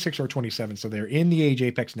either 26 or 27. So they're in the age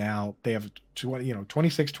apex now. They have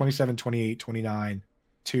 26, 27, 28, 29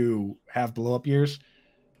 to have blow up years.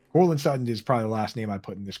 Cortland Sutton is probably the last name I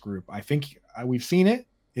put in this group. I think we've seen it.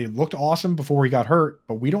 It looked awesome before he got hurt,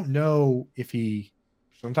 but we don't know if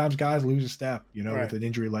sometimes guys lose a step, with an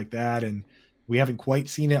injury like that. And we haven't quite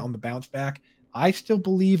seen it on the bounce back. I still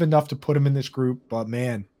believe enough to put him in this group, but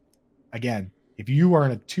man, again, if you are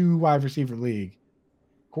in a 2 wide receiver league,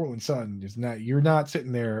 Cortland Sutton you're not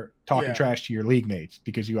sitting there talking trash to your league mates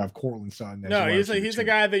because you have Cortland Sutton. No, he's a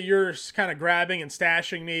guy that you're kind of grabbing and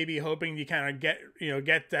stashing, maybe hoping you kind of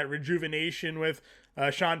get that rejuvenation with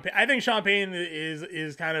Sean Payton. I think Sean Payton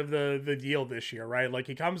is kind of the deal this year, right? Like,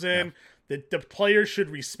 he comes in, the players should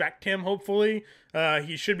respect him. Hopefully,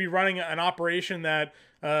 he should be running an operation that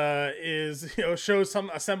shows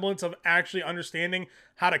a semblance of actually understanding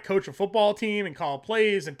how to coach a football team and call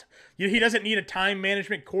plays, and he doesn't need a time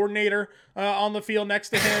management coordinator on the field next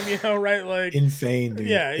to him, right? Like, insane, dude.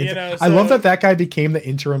 Yeah, I love that guy became the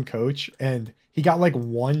interim coach, and he got like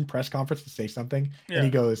one press conference to say something, and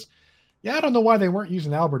he goes, "Yeah, I don't know why they weren't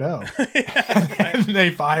using Alberto." And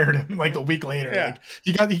they fired him like a week later. Yeah.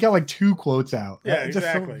 Like, he got like 2 quotes out. Yeah,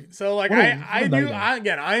 exactly. So like, I'm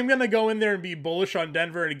gonna go in there and be bullish on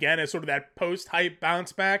Denver, and again, as sort of that post hype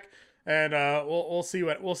bounce back, and we'll see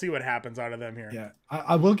what happens out of them here. Yeah,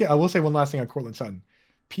 I will say one last thing on Cortland Sutton.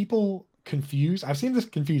 People confuse. I've seen this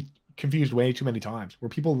confused way too many times, where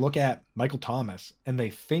people look at Michael Thomas and they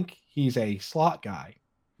think he's a slot guy.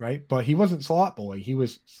 Right. But he wasn't slot boy. He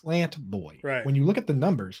was slant boy. Right. When you look at the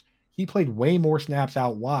numbers, he played way more snaps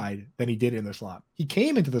out wide than he did in the slot. He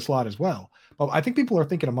came into the slot as well. But I think people are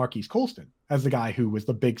thinking of Marquise Colston as the guy who was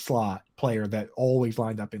the big slot player that always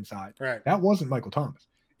lined up inside. Right. That wasn't Michael Thomas.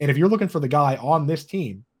 And if you're looking for the guy on this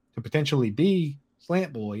team to potentially be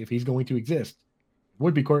slant boy, if he's going to exist, it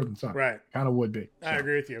would be Cortland Sutton. Right. Kind of would be. So. I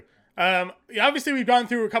agree with you. Obviously, we've gone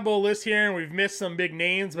through a couple of lists here, and we've missed some big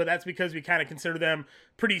names, but that's because we kind of consider them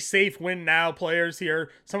pretty safe win now players here.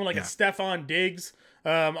 Someone like a Stephon Diggs,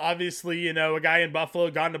 obviously, a guy in Buffalo,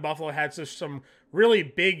 gone to Buffalo, had just some really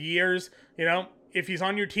big years. If he's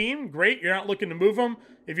on your team, great. You're not looking to move him.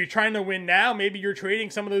 If you're trying to win now, maybe you're trading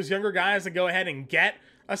some of those younger guys to go ahead and get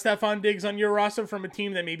a Stephon Diggs on your roster from a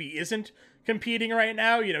team that maybe isn't competing right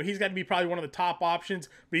now. He's got to be probably one of the top options,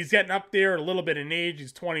 but he's getting up there a little bit in age.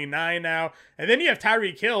 He's 29 now. And then you have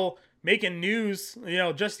Tyreek Hill, making news,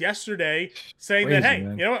 just yesterday saying Crazy, that, hey,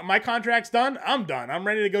 man. you know what, my contract's done. I'm done. I'm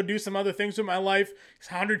ready to go do some other things with my life. It's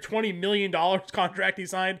 $120 million contract he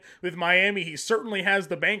signed with Miami. He certainly has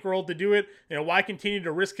the bankroll to do it. Why continue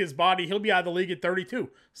to risk his body? He'll be out of the league at 32.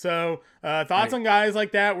 So thoughts on guys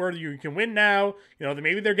like that where you can win now,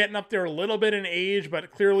 maybe they're getting up there a little bit in age, but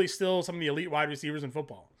clearly still some of the elite wide receivers in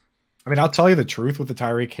football. I mean, I'll tell you the truth with the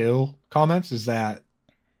Tyreek Hill comments is that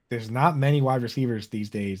there's not many wide receivers these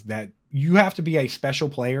days that you have to be a special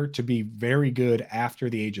player to be very good after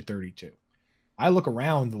the age of 32. I look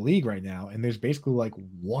around the league right now, and there's basically like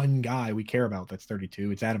one guy we care about that's 32.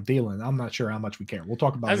 It's Adam Thielen. I'm not sure how much we care. We'll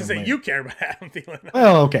talk about it later. You care about Adam Thielen.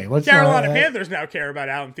 Well, okay. Let's Carolina Panthers now care about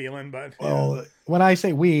Adam Thielen, but well, when I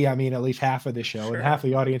say we, I mean at least half of the show and half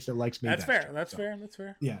the audience that likes me. That's fair. That's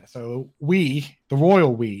fair. Yeah. So we, the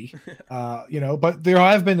royal we, but there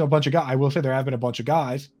have been a bunch of guys. I will say there have been a bunch of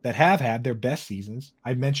guys that have had their best seasons.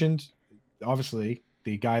 I mentioned, obviously,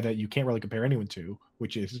 the guy that you can't really compare anyone to,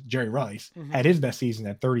 which is Jerry Rice, had his best season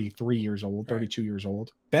at 33 years old, 32 years old,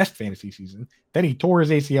 best fantasy season. Then he tore his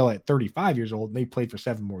ACL at 35 years old, and they played for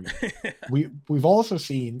 7 more years. We've also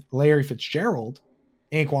seen Larry Fitzgerald,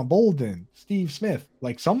 Anquan Bolden, Steve Smith.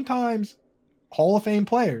 Like sometimes Hall of Fame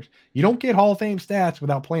players, you don't get Hall of Fame stats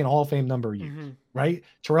without playing a Hall of Fame number of years, right?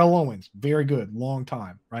 Terrell Owens, very good, long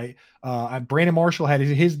time, right? Brandon Marshall had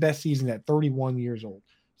his best season at 31 years old.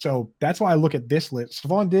 So that's why I look at this list.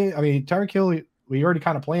 Tyreek Hill, we already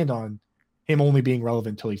kind of planned on him only being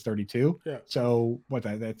relevant until he's 32. Yeah. So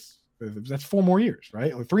that's 4 more years,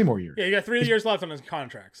 right? Or 3 more years. Yeah, you got 3 years left on his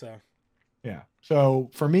contract. So yeah. So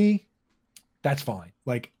for me, that's fine.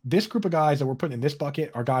 Like this group of guys that we're putting in this bucket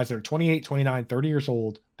are guys that are 28, 29, 30 years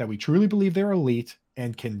old that we truly believe they're elite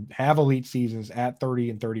and can have elite seasons at 30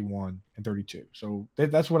 and 31 and 32. So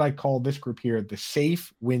that's what I call this group here, the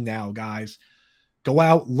safe win now guys. Go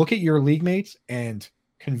out, look at your league mates, and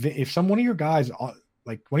if one of your guys,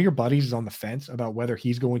 like one of your buddies, is on the fence about whether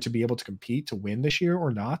he's going to be able to compete to win this year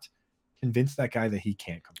or not, convince that guy that he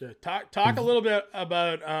can't compete. Yeah, talk a little bit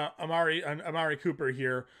about Amari Cooper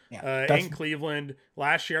here in Cleveland.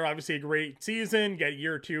 Last year, obviously a great season. Get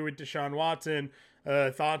year 2 with Deshaun Watson.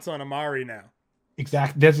 Thoughts on Amari now?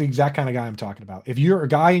 Exactly. That's the exact kind of guy I'm talking about. If you're a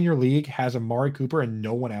guy in your league has Amari Cooper and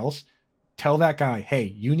no one else, tell that guy, hey,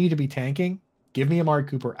 you need to be tanking. Give me Amari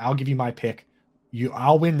Cooper. I'll give you my pick.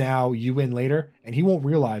 I'll win now. You win later. And he won't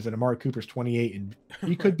realize that Amari Cooper's 28 and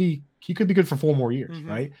he could be good for 4 more years,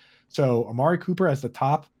 right? So Amari Cooper as the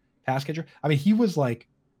top pass catcher. I mean,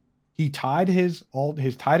 he tied his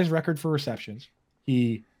record for receptions.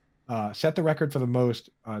 He set the record for the most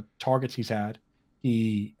targets he's had.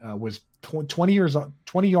 He was 20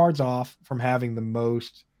 yards off from having the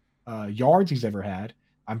most yards he's ever had.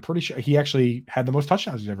 I'm pretty sure he actually had the most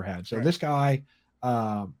touchdowns he's ever had. So this guy,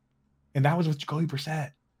 and that was with Jacoby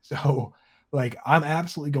Brissett. So like, I'm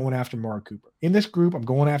absolutely going after Amari Cooper. In this group, I'm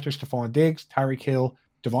going after Stephon Diggs, Tyreek Hill,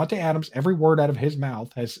 Devontae Adams. Every word out of his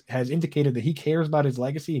mouth has indicated that he cares about his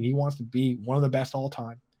legacy and he wants to be one of the best all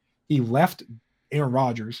time. He left Aaron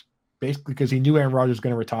Rodgers basically because he knew Aaron Rodgers was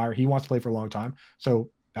going to retire. He wants to play for a long time.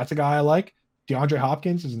 So that's a guy I like. DeAndre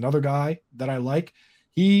Hopkins is another guy that I like.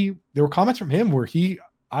 There were comments from him where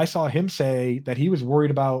I saw him say that he was worried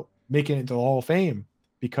about making it into the Hall of Fame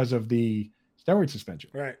because of the steroid suspension.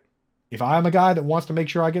 Right. If I'm a guy that wants to make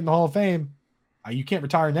sure I get in the Hall of Fame, you can't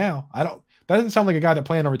retire now. That doesn't sound like a guy that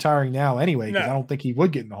planned on retiring now anyway, because I don't think he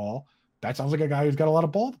would get in the Hall. That sounds like a guy who's got a lot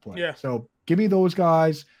of ball to play. Yeah. So give me those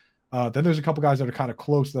guys. Then there's a couple guys that are kind of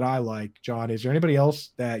close that I like. John, is there anybody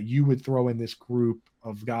else that you would throw in this group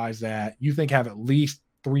of guys that you think have at least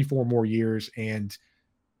 3-4 more years and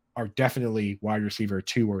are definitely wide receiver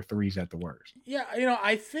 2 or 3s at the worst? Yeah,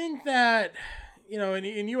 I think that,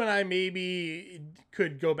 and you and I maybe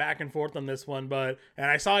could go back and forth on this one, and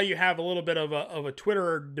I saw you have a little bit of a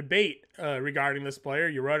Twitter debate regarding this player.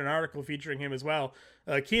 You wrote an article featuring him as well.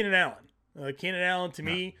 Keenan Allen. Keenan Allen, to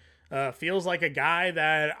me, feels like a guy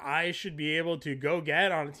that I should be able to go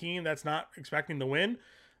get on a team that's not expecting to win,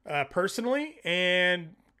 personally, and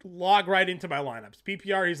log right into my lineups.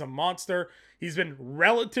 PPR, he's a monster. He's been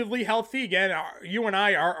relatively healthy. Again, you and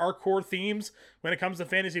I, our core themes when it comes to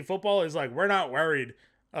fantasy football is like, we're not worried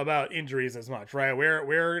about injuries as much, right?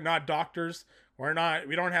 We're not doctors.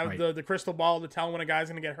 We don't have the crystal ball to tell when a guy's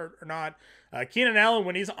going to get hurt or not. Keenan Allen,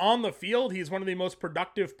 when he's on the field, he's one of the most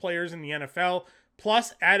productive players in the NFL.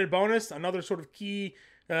 Plus, added bonus, another sort of key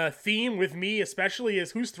theme with me especially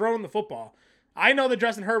is who's throwing the football. I know that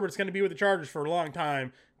Justin Herbert's going to be with the Chargers for a long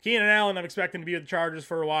time. Keenan Allen, I'm expecting to be with the Chargers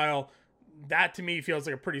for a while. That, to me, feels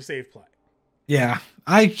like a pretty safe play. Yeah,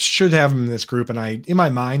 I should have him in this group, and in my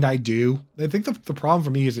mind, I do. I think the problem for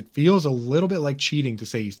me is it feels a little bit like cheating to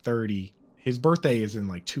say he's 30. His birthday is in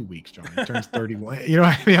like 2 weeks, John. He turns 31. You know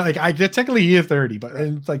what I mean? Like, technically he is 30, but Right.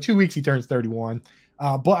 in like 2 weeks he turns 31.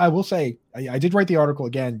 But I will say, I did write the article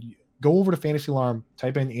again. Go over to Fantasy Alarm,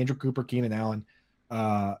 type in Andrew Cooper, Keenan Allen,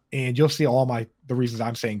 and you'll see all the reasons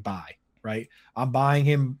I'm saying buy. Right, I'm buying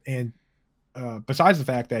him, and besides the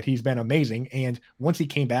fact that he's been amazing, and once he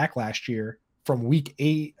came back last year from week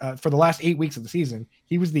 8, for the last 8 weeks of the season,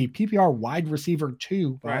 he was the PPR wide receiver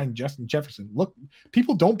 2 behind Right. Justin Jefferson. Look,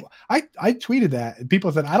 people don't. I tweeted that, and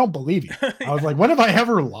people said I don't believe you. I was Yeah. like, when have I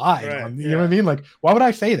ever lied Right. on? You know what I Yeah. mean? Like, why would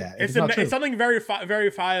I say that if It's it's not it's true? something very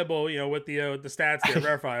verifiable, with the stats there,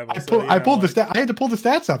 verifiable. So I pulled the like, stat. I had to pull the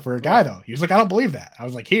stats up for a guy right. though. He was like, I don't believe that. I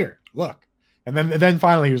was like, here, look. And then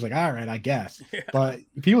finally he was like, all right, I guess. Yeah. But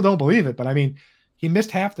people don't believe it. But I mean, he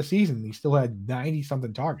missed half the season. He still had 90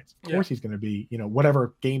 something targets. Of course he's going to be,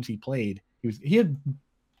 whatever games he played. He had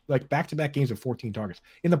like back-to-back games of 14 targets.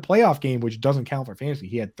 In the playoff game, which doesn't count for fantasy,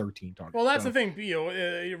 he had 13 targets. Well, that's the thing,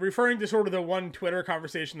 referring to sort of the one Twitter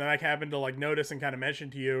conversation that I happened to like notice and kind of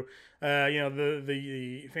mention to you,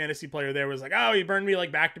 the fantasy player there was like, oh, he burned me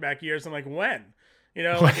like back-to-back years. I'm like, when?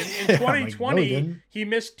 Like in 2020, like, no, he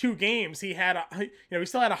missed 2 games. He had, he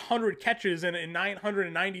still had 100 catches and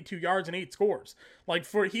 992 yards and 8 scores. Like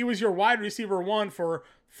he was your wide receiver 1 for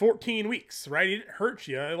 14 weeks, right? He didn't hurt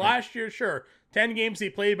you. Last year, sure, 10 games he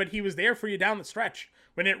played, but he was there for you down the stretch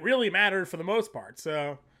when it really mattered for the most part.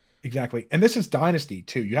 So exactly. And this is Dynasty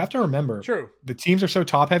too. You have to remember, true. The teams are so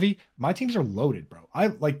top heavy. My teams are loaded, bro. I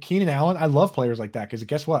like Keenan Allen. I love players like that because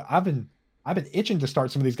guess what? I've been itching to start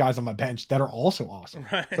some of these guys on my bench that are also awesome.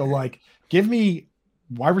 Right. So like, give me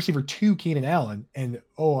wide receiver 2 Keenan Allen, and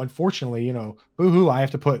unfortunately, boo-hoo, I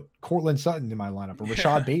have to put Cortland Sutton in my lineup or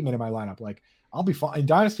Rashad Bateman in my lineup. Like, I'll be fine. In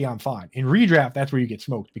Dynasty, I'm fine. In redraft, that's where you get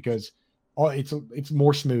smoked because it's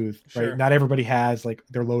more smooth, Sure. right? Not everybody has like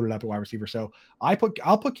they're loaded up at wide receiver. So I'll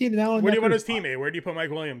put Keenan Allen. What do you want his teammate? Where do you put Mike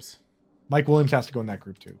Williams? Mike Williams has to go in that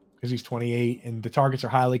group too because he's 28 and the targets are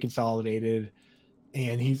highly consolidated.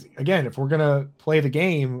 And he's, again, if we're gonna play the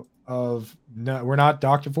game of we're not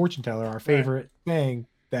Dr. Fortune Teller, our favorite thing,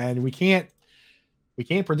 then we can't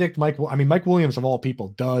predict Mike. I mean, Mike Williams of all people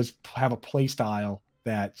does have a play style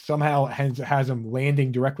that somehow has him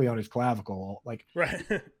landing directly on his clavicle. Like, right.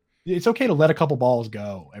 It's okay to let a couple balls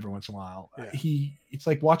go every once in a while. Yeah. It's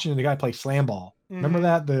like watching the guy play slam ball. Mm-hmm. Remember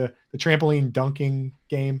that the trampoline dunking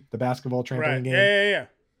game, the basketball trampoline game? Yeah.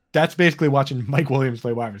 That's basically watching Mike Williams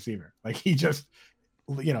play wide receiver. Like, he just,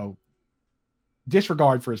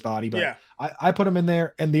 disregard for his body. But I put him in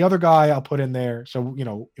there, and the other guy I'll put in there. So,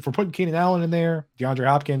 if we're putting Keenan Allen in there, DeAndre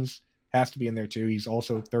Hopkins has to be in there too. He's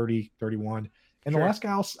also 30, 31. And the last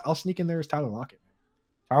guy I'll sneak in there is Tyler Lockett.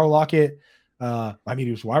 Tyler Lockett,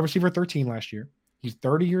 he was wide receiver 13 last year. He's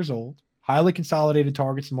 30 years old, highly consolidated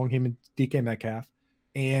targets among him and DK Metcalf.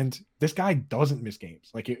 And this guy doesn't miss games.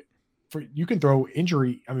 Like, you can throw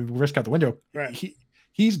injury, risk out the window. Right.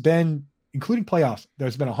 He's been, including playoffs,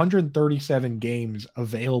 there's been 137 games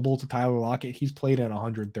available to Tyler Lockett. He's played in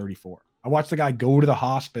 134. I watched the guy go to the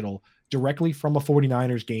hospital directly from a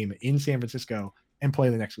 49ers game in San Francisco and play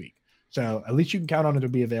the next week. So at least you can count on it to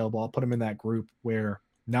be available. I'll put him in that group where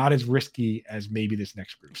not as risky as maybe this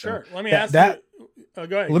next group. Sure. So let me ask that. Go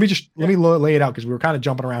ahead. Let me lay it out because we were kind of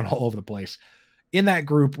jumping around all over the place. In that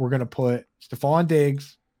group, we're going to put Stephon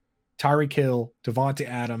Diggs, Tyreek Hill, Devontae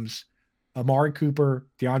Adams, Amari Cooper,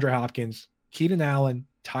 DeAndre Hopkins, Keenan Allen,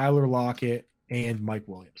 Tyler Lockett, and Mike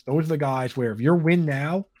Williams. Those are the guys where if you're win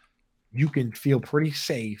now, you can feel pretty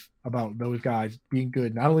safe about those guys being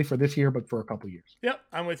good, not only for this year, but for a couple of years. Yep,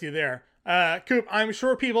 I'm with you there. Coop, I'm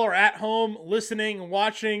sure people are at home listening,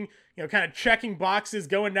 watching, kind of checking boxes,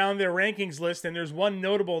 going down their rankings list, and there's one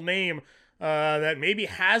notable name that maybe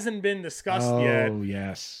hasn't been discussed yet. Oh,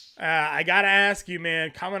 yes. I got to ask you,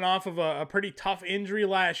 man, coming off of a pretty tough injury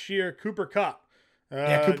last year, Cooper Kupp.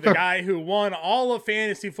 The guy who won all of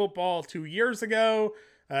fantasy football 2 years ago.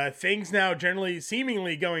 Things now generally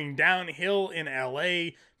seemingly going downhill in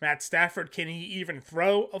LA. Matt Stafford, can he even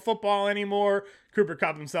throw a football anymore? Cooper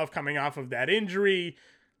Kupp himself coming off of that injury.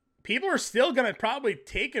 People are still going to probably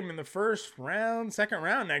take him in the first round, second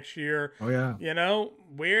round next year. Oh, yeah.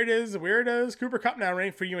 Where does Cooper Kupp now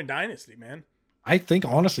rank for you in Dynasty, man? I think,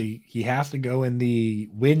 honestly, he has to go in the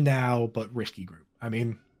win now but risky group. I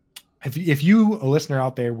mean, if you, a listener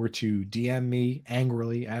out there, were to DM me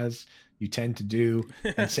angrily, as you tend to do,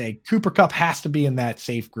 and say Cooper Kupp has to be in that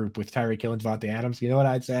safe group with Tyreek Hill and Devontae Adams, you know what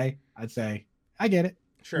I'd say? I'd say, I get it.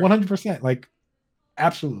 Sure. 100%. Like,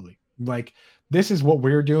 absolutely. Like, this is what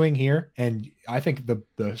we're doing here. And I think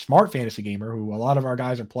the smart fantasy gamer, who a lot of our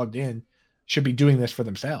guys are plugged in, should be doing this for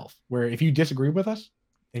themselves. Where if you disagree with us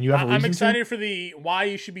and you have a reason I'm excited to, for the why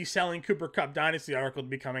you should be selling Cooper Cup Dynasty article to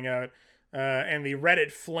be coming out, and the Reddit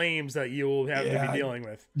flames that you will have to be dealing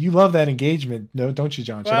with. You love that engagement, no, don't you,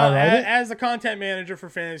 John? Should Well, I write it? As the content manager for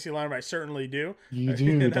Fantasy Alarm, I certainly do. You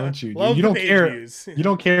do, don't you? Love You the don't page care. views. You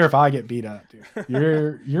don't care if I get beat up, dude.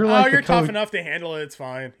 You're like you're tough enough to handle it. It's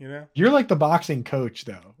fine, You're like the boxing coach,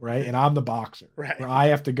 though, right? And I'm the boxer, right? Where I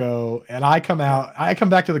have to go, and I come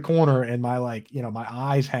back to the corner, and my my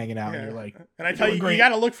eyes hanging out, and you're like, and I tell you, you got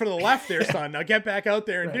to look for the left there, son. Now get back out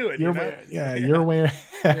there and do it. You're wearing,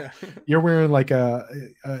 you're wearing like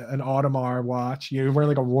an Audemars watch. You're wearing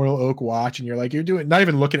like a Royal Oak watch, and you're like, you're doing, not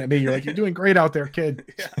even looking at me. You're like, you're doing great out there,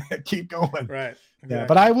 kid. Keep going. Right. Yeah,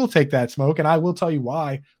 but I will take that smoke, and I will tell you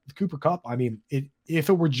why. With Cooper Kupp, I mean, if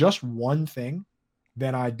it were just one thing,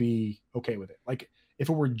 then I'd be okay with it. Like if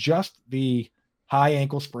it were just the high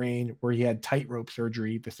ankle sprain where he had tightrope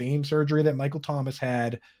surgery, the same surgery that Michael Thomas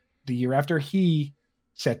had the year after he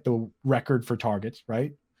set the record for targets,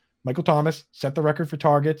 right? Michael Thomas set the record for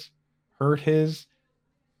targets, hurt his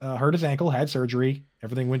ankle, had surgery,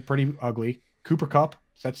 everything went pretty ugly. Cooper Kupp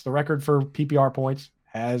sets the record for PPR points,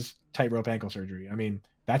 has tightrope ankle surgery. I mean,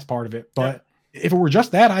 that's part of it. But if it were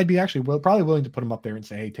just that, I'd be actually probably willing to put him up there and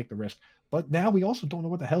say, hey, take the risk. But now we also don't know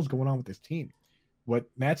what the hell's going on with this team. What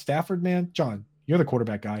Matt Stafford, man, John, you're the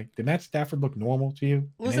quarterback guy. Did Matt Stafford look normal to you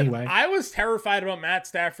in any way? I was terrified about Matt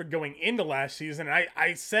Stafford going into last season.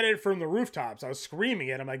 I said it from the rooftops. I was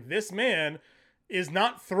screaming at him like, this man is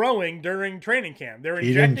not throwing during training camp. They're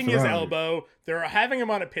injecting his elbow. They're having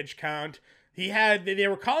him on a pitch count. They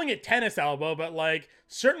were calling it tennis elbow, but like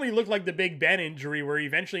certainly looked like the Big Ben injury where he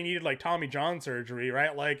eventually needed like Tommy John surgery,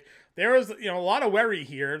 right? Like there was, a lot of worry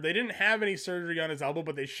here. They didn't have any surgery on his elbow,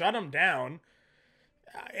 but they shut him down.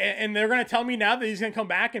 And they're going to tell me now that he's going to come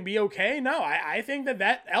back and be okay? No, I think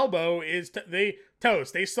that elbow is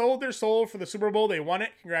toast. They sold their soul for the Super Bowl. They won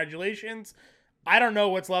it. Congratulations. I don't know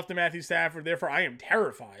what's left of Matthew Stafford. Therefore, I am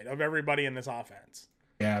terrified of everybody in this offense.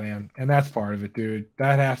 Yeah, man. And that's part of it, dude.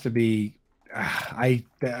 That has to be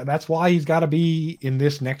that's why he's got to be in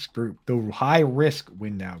this next group, the high risk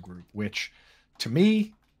win now group, which to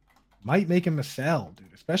me might make him a sell, dude.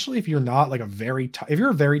 Especially if you're not like if you're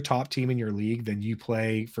a very top team in your league, then you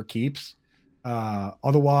play for keeps.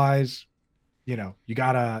 Otherwise, you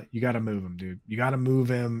gotta move him, dude. You gotta move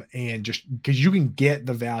him, and just because you can get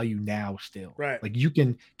the value now still, right? Like you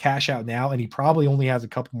can cash out now, and he probably only has a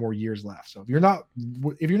couple more years left. So if you're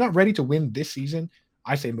not ready to win this season,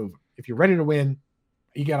 I say move him. If you're ready to win,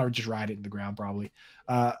 you got to just ride it in the ground probably.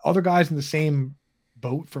 Other guys in the same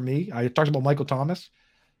boat for me, I talked about Michael Thomas.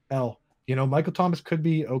 Hell, Michael Thomas could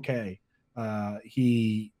be okay. If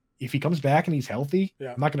he comes back and he's healthy,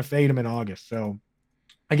 I'm not going to fade him in August. So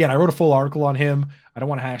again, I wrote a full article on him. I don't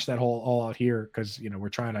want to hash that all out here because, we're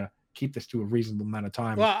trying to keep this to a reasonable amount of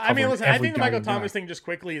time. Well, I mean, listen, I think the Michael Thomas thing just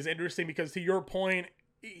quickly is interesting because to your point,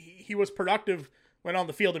 he was productive when on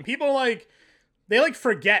the field, and people they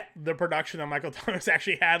forget the production that Michael Thomas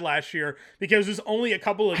actually had last year because there's only a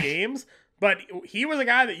couple of games, but he was a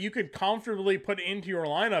guy that you could comfortably put into your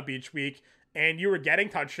lineup each week, and you were getting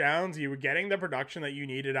touchdowns, you were getting the production that you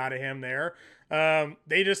needed out of him there.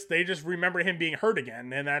 They just remember him being hurt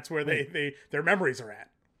again, and that's where their memories are at.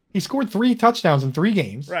 He scored 3 touchdowns in 3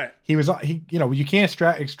 games. Right. You can't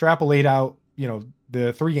extrapolate out,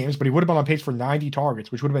 the 3 games, but he would have been on pace for 90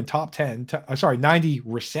 targets, which would have been top 10. 90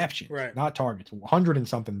 receptions, right? Not targets. 100 and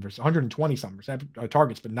something versus 120 something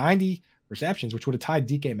targets, but 90 receptions, which would have tied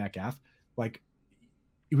DK Metcalf. Like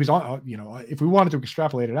he was on, if we wanted to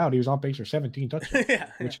extrapolate it out, he was on pace for 17 touchdowns,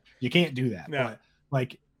 which you can't do that. No.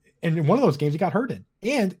 But and in one of those games he got hurt in,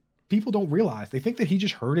 and people don't realize, they think that he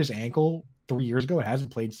just hurt his ankle 3 years ago. It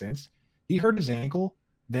hasn't played since. He hurt his ankle,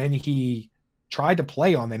 then he tried to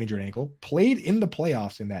play on that injured ankle, played in the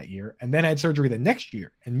playoffs in that year, and then had surgery the next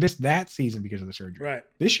year and missed that season because of the surgery. Right.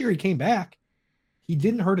 This year he came back. He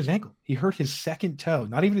didn't hurt his ankle. He hurt his second toe,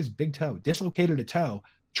 not even his big toe, dislocated a toe,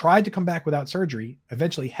 tried to come back without surgery,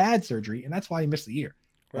 eventually had surgery, and that's why he missed the year.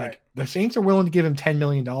 Right. The Saints are willing to give him $10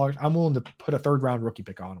 million. I'm willing to put a 3rd-round rookie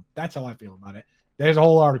pick on him. That's how I feel about it. There's a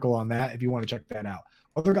whole article on that if you want to check that out.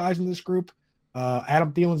 Other guys in this group,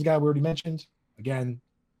 Adam Thielen's the guy we already mentioned. Again,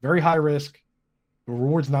 very high risk. The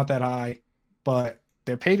reward's not that high, but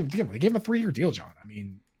they paid him. They gave him a 3-year deal, John. I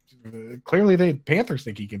mean, clearly the Panthers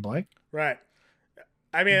think he can play. Right.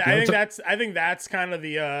 I mean, I think that's kind of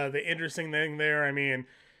the interesting thing there. I mean,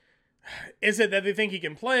 is it that they think he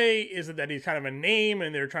can play? Is it that he's kind of a name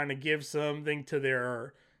and they're trying to give something to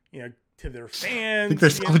their, to their fans. I think they're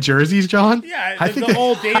selling jerseys, John. Yeah, I think the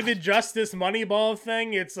whole David Justice Moneyball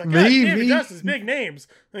thing. It's like, David Justice, big names.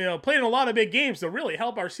 Played in a lot of big games to really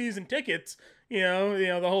help our season tickets.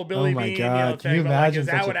 The whole Billy Bean God. thing. Can you imagine is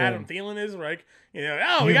that what Adam Thielen is? Like, we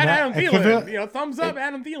got Adam Thielen. Thumbs up,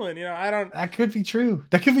 Adam Thielen. I don't. That could be true.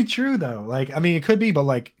 That could be true, though. Like, I mean, it could be, but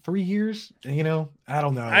like 3 years, I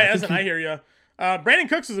don't know. I hear you. Brandon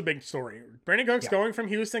Cooks is a big story. Brandon Cooks going from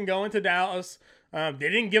Houston, going to Dallas. They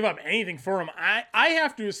didn't give up anything for him. I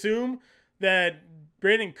have to assume that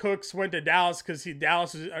Brandon Cooks went to Dallas because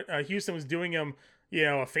Houston was doing him,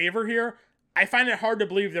 a favor here. I find it hard to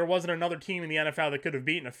believe there wasn't another team in the NFL that could have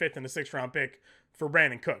beaten a 5th and a 6th round pick for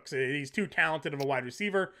Brandon Cooks. He's too talented of a wide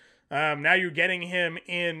receiver. Now you're getting him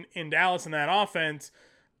in Dallas in that offense.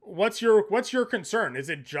 What's your concern? Is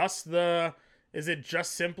it just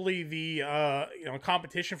simply the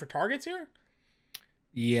competition for targets here?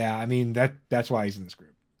 Yeah, I mean that's why he's in this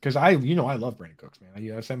group. Because I love Brandon Cooks,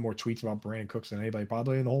 man. I sent more tweets about Brandon Cooks than anybody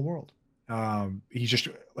probably in the whole world. He's just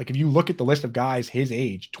like, if you look at the list of guys his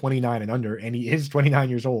age, 29 and under, and he is 29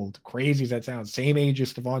 years old. Crazy as that sounds, same age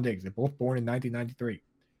as Stephon Diggs. They're both born in 1993.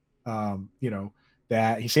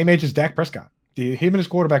 That he's same age as Dak Prescott. Him and his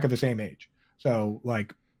quarterback are the same age. So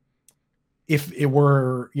like, if there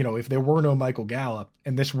were no Michael Gallup,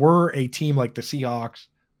 and this were a team like the Seahawks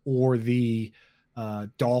or the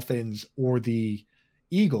Dolphins or the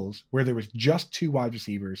Eagles, where there was just 2 wide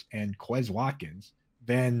receivers and Quez Watkins,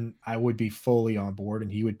 then I would be fully on board,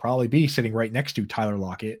 and he would probably be sitting right next to Tyler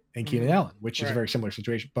Lockett and Keenan Allen, which is a very similar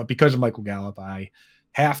situation. But because of Michael Gallup,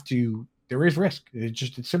 there is risk.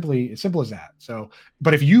 It's simple as that. So,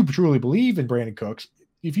 but if you truly believe in Brandon Cooks,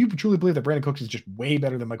 if you truly believe that Brandon Cooks is just way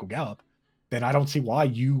better than Michael Gallup, then I don't see why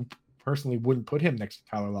you personally wouldn't put him next to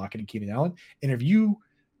Tyler Lockett and Keenan Allen.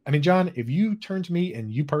 And John, if you turned to me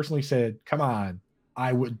and you personally said, come on,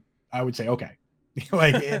 I would say, okay.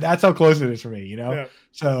 Like, that's how close it is for me, Yeah.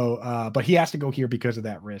 So, but he has to go here because of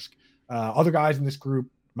that risk. Other guys in this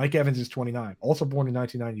group, Mike Evans is 29, also born in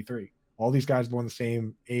 1993. All these guys born the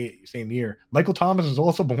same year. Michael Thomas is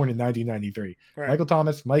also born in 1993. Right. Michael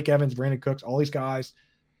Thomas, Mike Evans, Brandon Cooks, all these guys,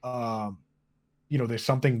 there's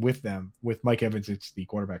something with them. With Mike Evans, it's the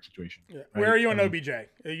quarterback situation. Yeah. Right? Where are you on OBJ? Are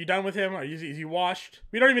you done with him? Is he washed?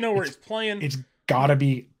 We don't even know where he's playing. It's got to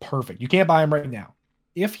be perfect. You can't buy him right now.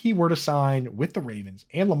 If he were to sign with the Ravens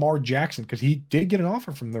and Lamar Jackson, because he did get an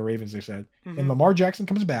offer from the Ravens, they said, and Lamar Jackson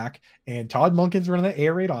comes back and Todd Monken's running the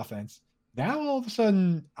air raid offense, now all of a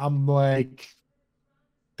sudden I'm like,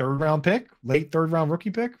 3rd round pick, late 3rd round rookie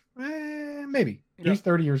pick, maybe. Yeah. He's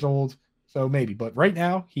 30 years old, so maybe. But right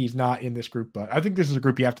now he's not in this group. But I think this is a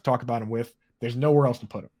group you have to talk about him with. There's nowhere else to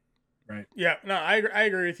put him. Right. Yeah, no, I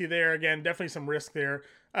agree with you there. Again, definitely some risk there.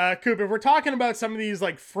 Coop, if we're talking about some of these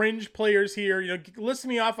like fringe players here, list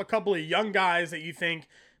me off a couple of young guys that you think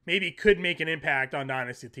maybe could make an impact on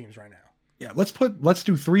Dynasty teams right now. Yeah, let's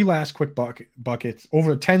do 3 last quick buckets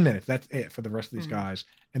over 10 minutes. That's it for the rest of these guys.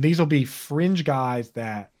 And these will be fringe guys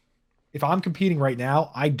that if I'm competing right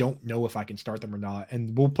now, I don't know if I can start them or not.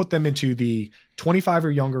 And we'll put them into the 25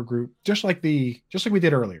 or younger group, just like we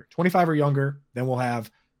did earlier. 25 or younger, then we'll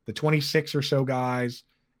have the 26 or so guys,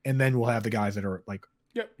 and then we'll have the guys that are like,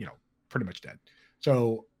 pretty much dead.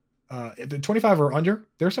 So the 25 or under,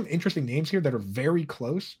 there's some interesting names here that are very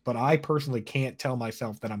close, but I personally can't tell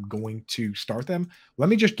myself that I'm going to start them. Let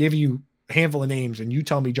me just give you a handful of names, and you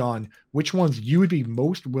tell me, John, which ones you would be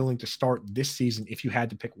most willing to start this season if you had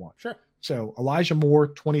to pick one. Sure. So Elijah Moore,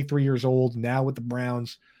 23 years old, now with the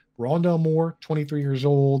Browns. Rondell Moore, 23 years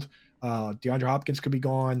old. DeAndre Hopkins could be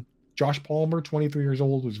gone. Josh Palmer, 23 years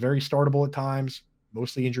old, was very startable at times,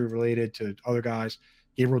 mostly injury related to other guys.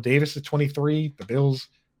 Gabriel Davis is 23. The Bills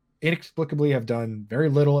inexplicably have done very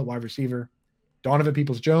little at wide receiver. Donovan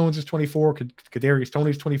Peoples-Jones is 24. Kadarius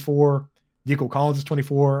Toney is 24. Nico Collins is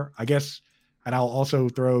 24. I guess, and I'll also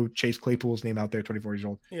throw Chase Claypool's name out there, 24 years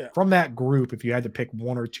old. Yeah. From that group, if you had to pick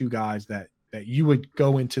 1 or 2 guys that you would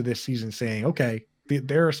go into this season saying, okay,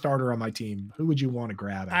 they're a starter on my team, who would you want to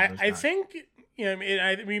grab? I think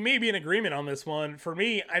we may be in agreement on this one. For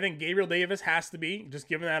me, I think Gabriel Davis has to be, just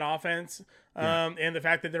given that offense, and the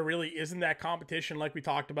fact that there really isn't that competition like we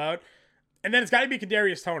talked about. And then it's got to be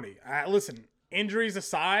Kadarius Toney. Listen, injuries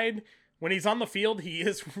aside, when he's on the field, he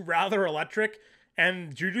is rather electric.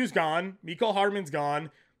 And Juju's gone. Mecole Hardman's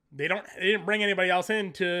gone. They didn't bring anybody else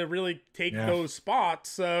in to really take those spots.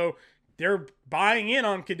 So they're buying in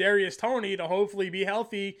on Kadarius Toney to hopefully be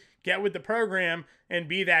healthy, get with the program, and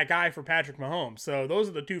be that guy for Patrick Mahomes. So those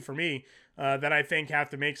are the 2 for me that I think have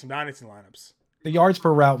to make some dynasty lineups. The yards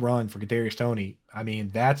per route run for Kadarius Toney, I mean,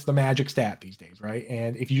 that's the magic stat these days, right?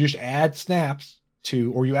 And if you just add snaps,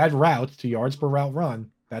 or you add routes to yards per route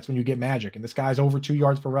run, that's when you get magic. And this guy's over 2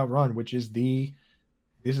 yards per route run, which is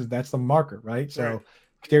that's the marker, right? So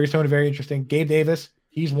Kadarius Toney, very interesting. Gabe Davis,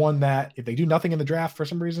 he's one that if they do nothing in the draft for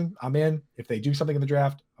some reason, I'm in. If they do something in the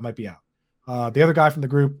draft, I might be out. The other guy from the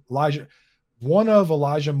group, one of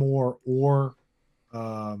Elijah Moore or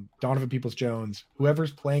Donovan Peoples-Jones,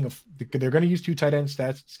 whoever's playing, they're going to use 2 tight end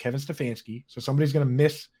stats. It's Kevin Stefanski, so somebody's going to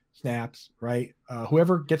miss snaps, right?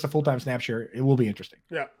 Whoever gets a full-time snap share, it will be interesting.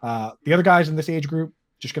 Yeah. The other guys in this age group,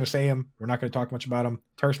 just going to say them. We're not going to talk much about them.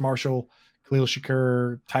 Terrace Marshall, Khalil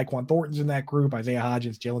Shakur, Tyquan Thornton's in that group. Isaiah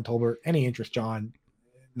Hodgins, Jalen Tolbert. Any interest, John?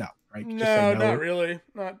 No, right? No, not really.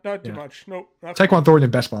 Not too much. Nope. Tyquan Thornton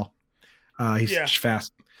in best ball. He's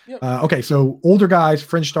fast. Yep. Okay, so older guys,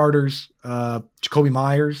 fringe starters. Jacoby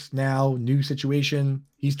Myers now, new situation.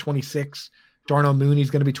 He's 26. Darnell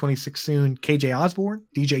Mooney's going to be 26 soon. KJ Osborne,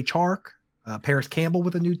 DJ Chark, Paris Campbell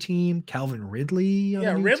with a new team. Calvin Ridley.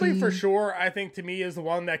 Ridley for sure, I think, to me, is the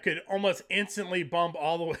one that could almost instantly bump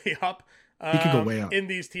all the way up. He could go way up in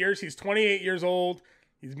these tiers. He's 28 years old.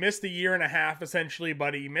 He's missed a year and a half, essentially,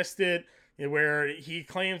 but he missed it where he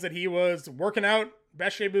claims that he was working out,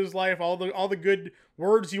 best shape of his life, all the good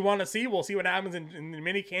words you want to see. We'll see what happens in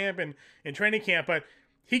mini camp and in training camp, but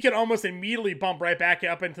he could almost immediately bump right back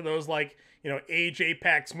up into those age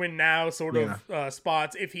apex win now sort of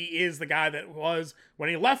spots if he is the guy that was when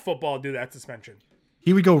he left football due to that suspension.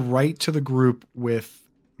 He would go right to the group with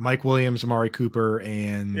Mike Williams, Amari Cooper,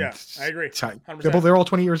 and I agree. They're all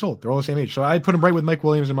 20 years old. They're all the same age. So I'd put him right with Mike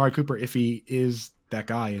Williams and Amari Cooper if he is that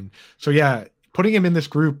guy. And so, putting him in this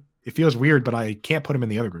group, it feels weird, but I can't put him in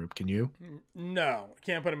the other group. Can you? No,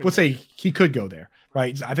 can't put him in. Let's say he could go there,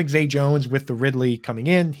 right? I think Zay Jones with the Ridley coming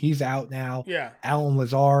in, he's out now. Yeah. Alan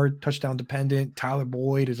Lazard, touchdown dependent. Tyler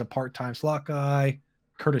Boyd is a part-time slot guy.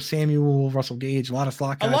 Curtis Samuel, Russell Gage, a lot of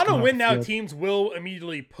slot guys. A lot of win now teams will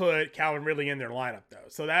immediately put Calvin Ridley in their lineup, though.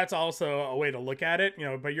 So that's also a way to look at it,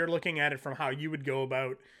 but you're looking at it from how you would go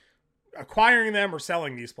about acquiring them or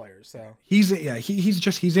selling these players. So he's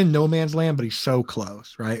in no man's land, but he's so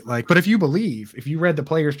close, right? But if you read the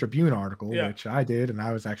Players Tribune article, which I did, and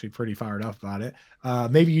I was actually pretty fired up about it,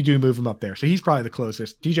 maybe you do move him up there. So he's probably the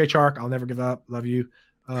closest. DJ Chark, I'll never give up. Love you.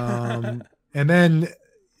 And then,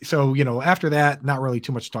 so, after that, not really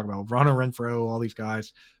too much to talk about. Ronald Renfro, all these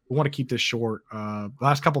guys. We want to keep this short.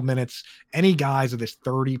 Last couple minutes, any guys of this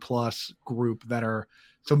 30-plus group that are –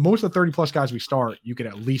 so most of the 30-plus guys we start, you could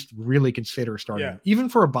at least really consider starting. Yeah. Even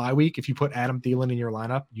for a bye week, if you put Adam Thielen in your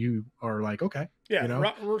lineup, you are like, okay. Yeah,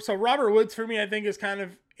 so Robert Woods, for me, I think is kind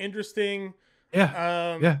of interesting.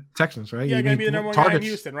 Yeah, Texans, right? Yeah, going to be the number one guy in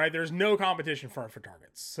Houston, right? There's no competition for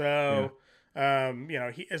targets. So,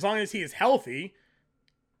 as long as he is healthy –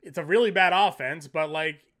 it's a really bad offense, but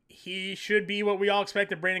he should be what we all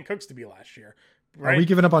expected Brandon Cooks to be last year. Right? Are we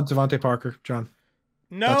giving up on Devontae Parker, John?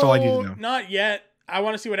 No, that's all I need to know. Not yet. I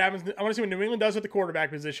want to see what happens. I want to see what New England does with the quarterback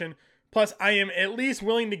position. Plus, I am at least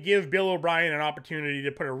willing to give Bill O'Brien an opportunity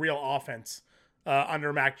to put a real offense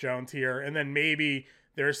under Mac Jones here, and then maybe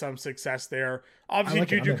there's some success there. Obviously,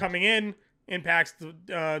 Juju coming in impacts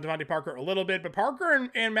Devontae Parker a little bit, but Parker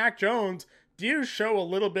and Mac Jones do show a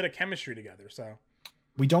little bit of chemistry together, so.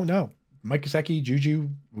 We don't know. Mike Gesicki, Juju,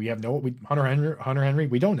 Hunter Henry,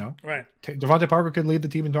 we don't know. Right. Devontae Parker could lead the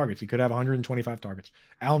team in targets. He could have 125 targets.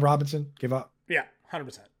 Allen Robinson, give up. Yeah,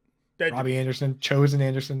 100%. Robbie Anderson, Chosen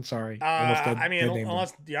Anderson, sorry.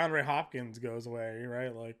 Unless DeAndre Hopkins goes away,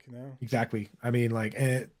 right? No. Exactly.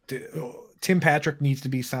 Tim Patrick needs to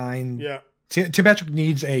be signed. Yeah. Tim Patrick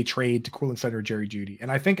needs a trade to Courtland Sutton or Jerry Jeudy.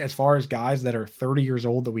 And I think as far as guys that are 30 years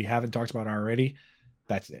old that we haven't talked about already,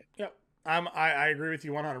 that's it. Yep. I agree with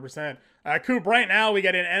you 100%. Coop, right now we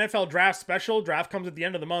get an NFL draft special. Draft comes at the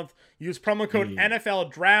end of the month. Use promo code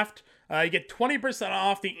NFL Draft. You get 20%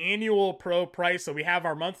 off the annual pro price. So we have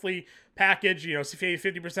our monthly package,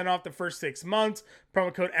 50% off the first 6 months.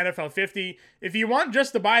 Promo code NFL50. If you want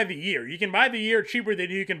just to buy the year, you can buy the year cheaper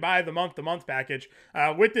than you can buy the month package.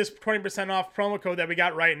 With this 20% off promo code that we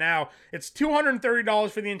got right now, it's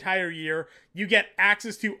 $230 for the entire year. You get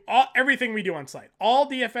access to everything we do on site. All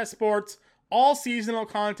DFS sports, all seasonal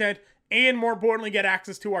content, and more importantly, get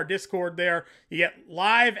access to our Discord there. You get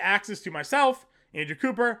live access to myself, Andrew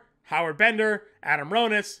Cooper, Howard Bender, Adam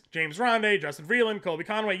Ronis, James Ronde, Justin Freeland, Colby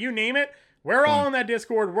Conway, you name it. We're all in that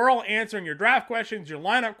Discord. We're all answering your draft questions, your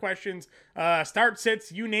lineup questions, start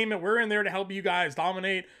sits, you name it. We're in there to help you guys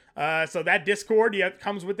dominate. So that Discord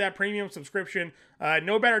comes with that premium subscription.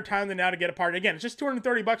 No better time than now to get a part. Again, it's just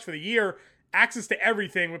 $230 for the year. Access to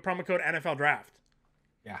everything with promo code NFL Draft.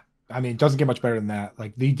 Yeah. It doesn't get much better than that.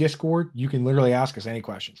 The Discord, you can literally ask us any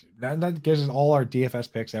questions. That gives us all our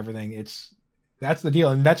DFS picks, everything. That's the deal.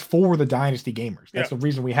 And that's for the Dynasty gamers. That's the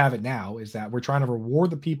reason we have it now, is that we're trying to reward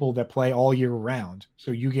the people that play all year round.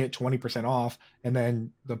 So you get 20% off. And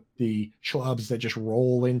then the schlubs that just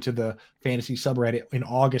roll into the fantasy subreddit in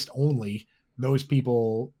August only, those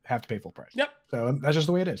people have to pay full price. Yep. So that's just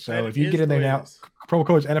the way it is. So if you get in there now, promo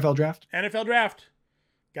code is NFL Draft. NFL Draft.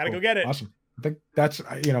 Got to go get it. Awesome. I think that's,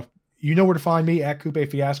 you know where to find me at Coupe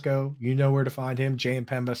Fiasco. You know where to find him,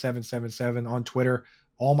 JMPemba777 on Twitter.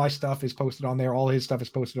 All my stuff is posted on there. All his stuff is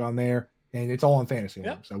posted on there. And it's all on fantasy.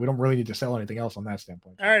 Yep. So we don't really need to sell anything else on that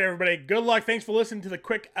standpoint. All right, everybody. Good luck. Thanks for listening to the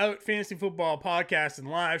Quick Out Fantasy Football podcast and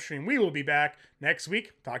live stream. We will be back next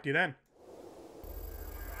week. Talk to you then.